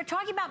 And we're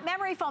talking about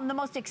memory foam. The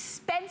most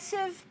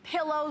expensive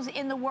pillows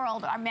in the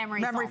world are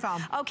memory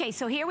foam. Okay,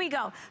 so here we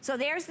go. So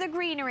there's the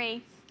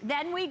greenery.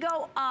 Then we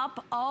go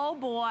up. Oh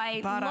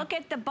boy, look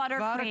at the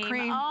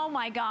buttercream. Oh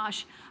my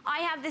gosh. I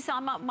have this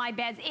on my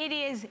beds. It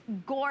is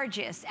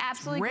gorgeous,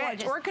 absolutely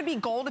gorgeous. Or it could be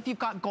gold if you've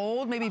got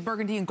gold, maybe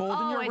burgundy and gold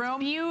in your room. Oh, it's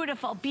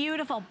beautiful,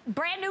 beautiful.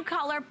 Brand new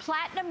color,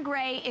 platinum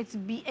gray.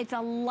 It's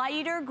a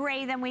lighter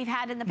gray than we've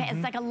had in the past.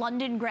 It's like a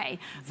London gray.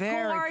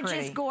 Very gorgeous,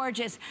 pretty.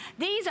 Gorgeous.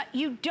 These are,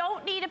 you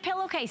don't need a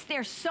pillowcase.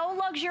 They're so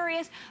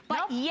luxurious,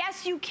 but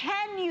yes, you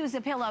can use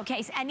a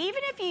pillowcase. And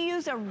even if you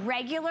use a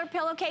regular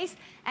pillowcase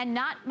and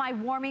not my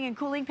warming and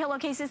cooling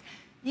pillowcases,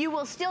 you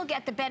will still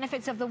get the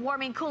benefits of the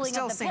warming, cooling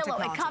of the pillow.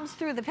 It comes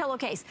through the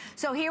pillowcase.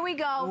 So here we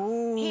go.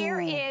 Ooh. Here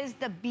is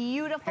the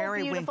beautiful,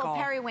 beautiful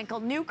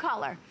periwinkle, new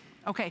color.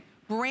 Okay,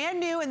 brand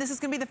new, and this is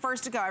gonna be the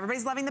first to go.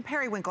 Everybody's loving the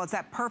periwinkle. It's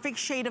that perfect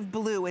shade of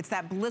blue. It's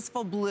that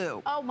blissful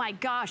blue. Oh my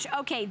gosh.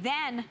 Okay,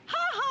 then,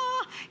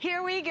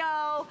 here we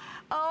go.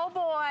 Oh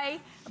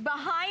boy,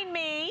 behind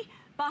me,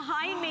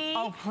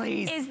 oh,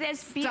 please. Is this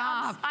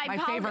Stop. My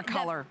favorite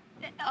color.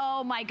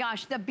 Oh my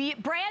gosh, the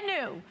brand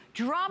new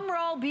drum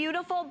roll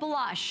beautiful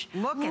blush.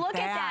 Look at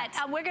that.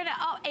 And we're gonna,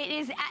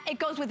 it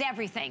goes with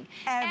everything.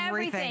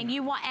 Everything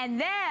you want. And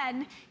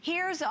then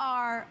here's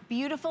our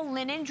beautiful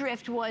linen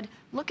driftwood.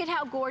 Look at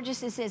how gorgeous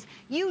this is.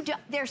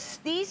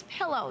 These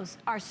pillows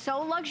are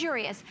so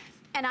luxurious.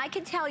 And I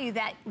can tell you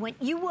that when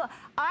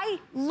I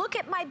look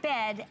at my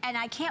bed and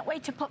I can't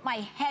wait to put my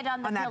head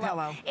on the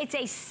pillow. It's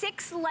a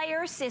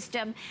 6-layer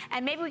system,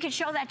 and maybe we can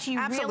show that to you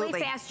really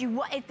fast.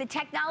 The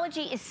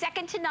technology is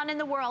second to none in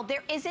the world.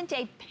 There isn't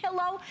a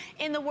pillow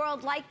in the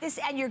world like this,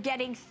 and you're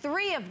getting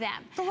 3 of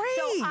them. 3!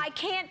 So I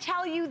can't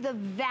tell you the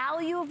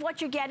value of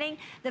what you're getting,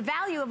 the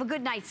value of a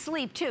good night's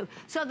sleep too.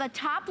 So the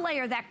top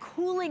layer, that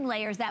cooling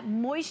layer, is that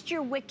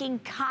moisture wicking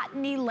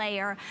cottony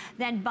layer.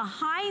 Then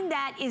behind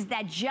that is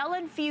that gel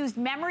infused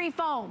memory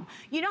foam.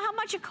 You know how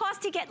much it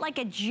costs to get like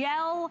a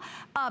gel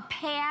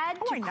pad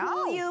to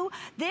cool you?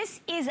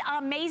 This is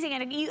amazing,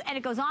 and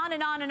it goes on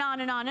and on and on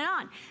and on and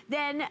on.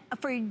 Then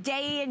for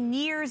day and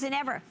years and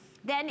ever.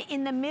 Then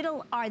in the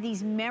middle are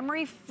these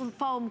memory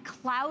foam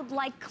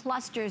cloud-like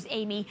clusters,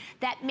 Amy,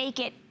 that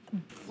make it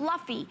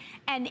fluffy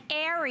and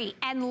airy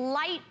and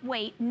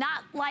lightweight,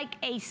 not like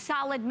a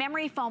solid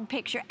memory foam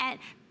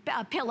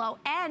pillow.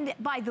 And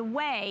by the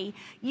way,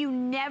 you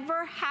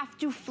never have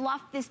to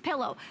fluff this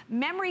pillow.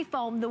 Memory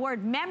foam, the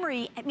word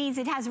memory, it means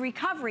it has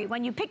recovery.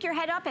 When you pick your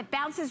head up, it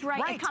bounces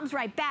it comes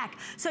right back.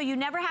 So you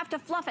never have to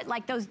fluff it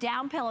like those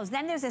down pillows.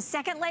 Then there's a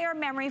second layer of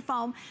memory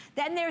foam.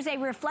 Then there's a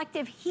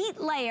reflective heat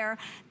layer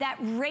that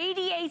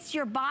radiates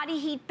your body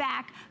heat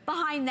back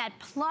behind that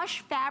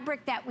plush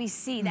fabric that we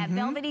see, that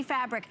velvety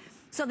fabric.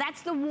 So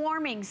that's the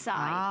warming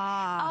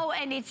side. Oh,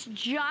 and it's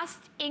just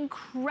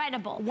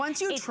incredible. Once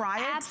you try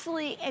it,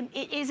 absolutely,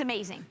 it is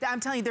amazing. I'm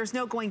telling you, there's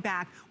no going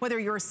back. Whether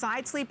you're a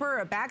side sleeper or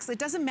a back sleeper, it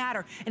doesn't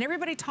matter. And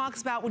everybody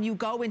talks about when you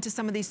go into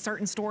some of these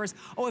certain stores,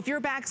 oh, if you're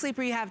a back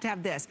sleeper, you have to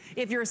have this.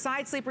 If you're a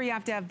side sleeper, you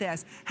have to have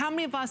this. How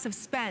many of us have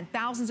spent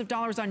thousands of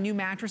dollars on new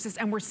mattresses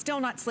and we're still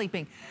not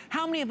sleeping?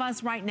 How many of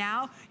us right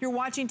now, you're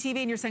watching TV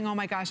and you're saying, oh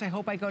my gosh, I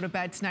hope I go to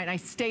bed tonight and I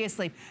stay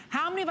asleep.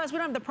 How many of us, we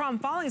don't have the problem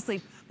falling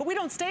asleep, but we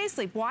don't stay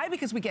asleep. Why? Because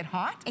because we get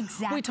hot.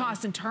 Exactly. We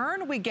toss and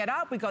turn, we get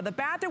up, we go to the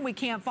bathroom, we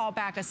can't fall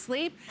back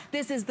asleep.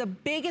 This is the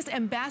biggest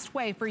and best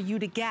way for you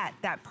to get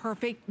that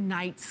perfect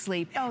night's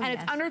sleep. And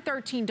it's under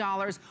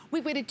 $13.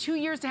 We've waited 2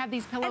 years to have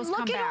these pillows come back.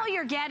 And look at all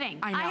you're getting.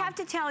 I know. I have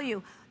to tell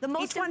you, the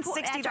most Each one's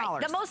 $60.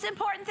 right. The most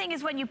important thing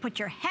is when you put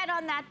your head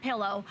on that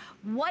pillow,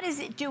 what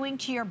is it doing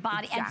to your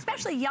body? Exactly. And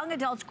especially young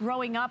adults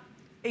growing up,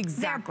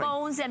 exactly. their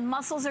bones and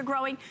muscles are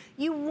growing.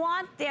 You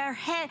want their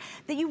head,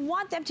 that you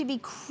want them to be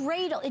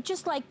cradled. It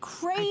just like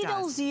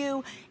cradles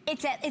you.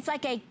 It's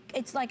like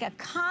a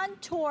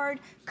contoured,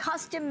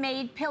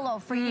 custom-made pillow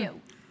for you.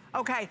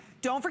 Okay,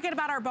 don't forget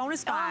about our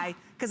bonus buy,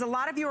 because a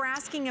lot of you are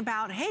asking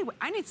about, hey,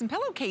 I need some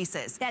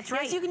pillowcases. That's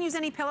right. Yes, you can use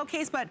any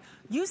pillowcase, but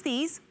use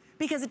these,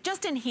 because it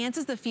just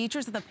enhances the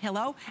features of the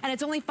pillow, and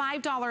it's only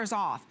 $5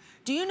 off.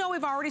 Do you know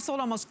we've already sold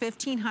almost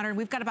 1,500?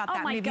 We've got about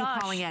that many of you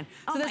calling in.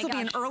 So this will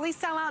be an early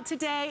sellout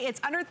today.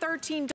 It's under $13.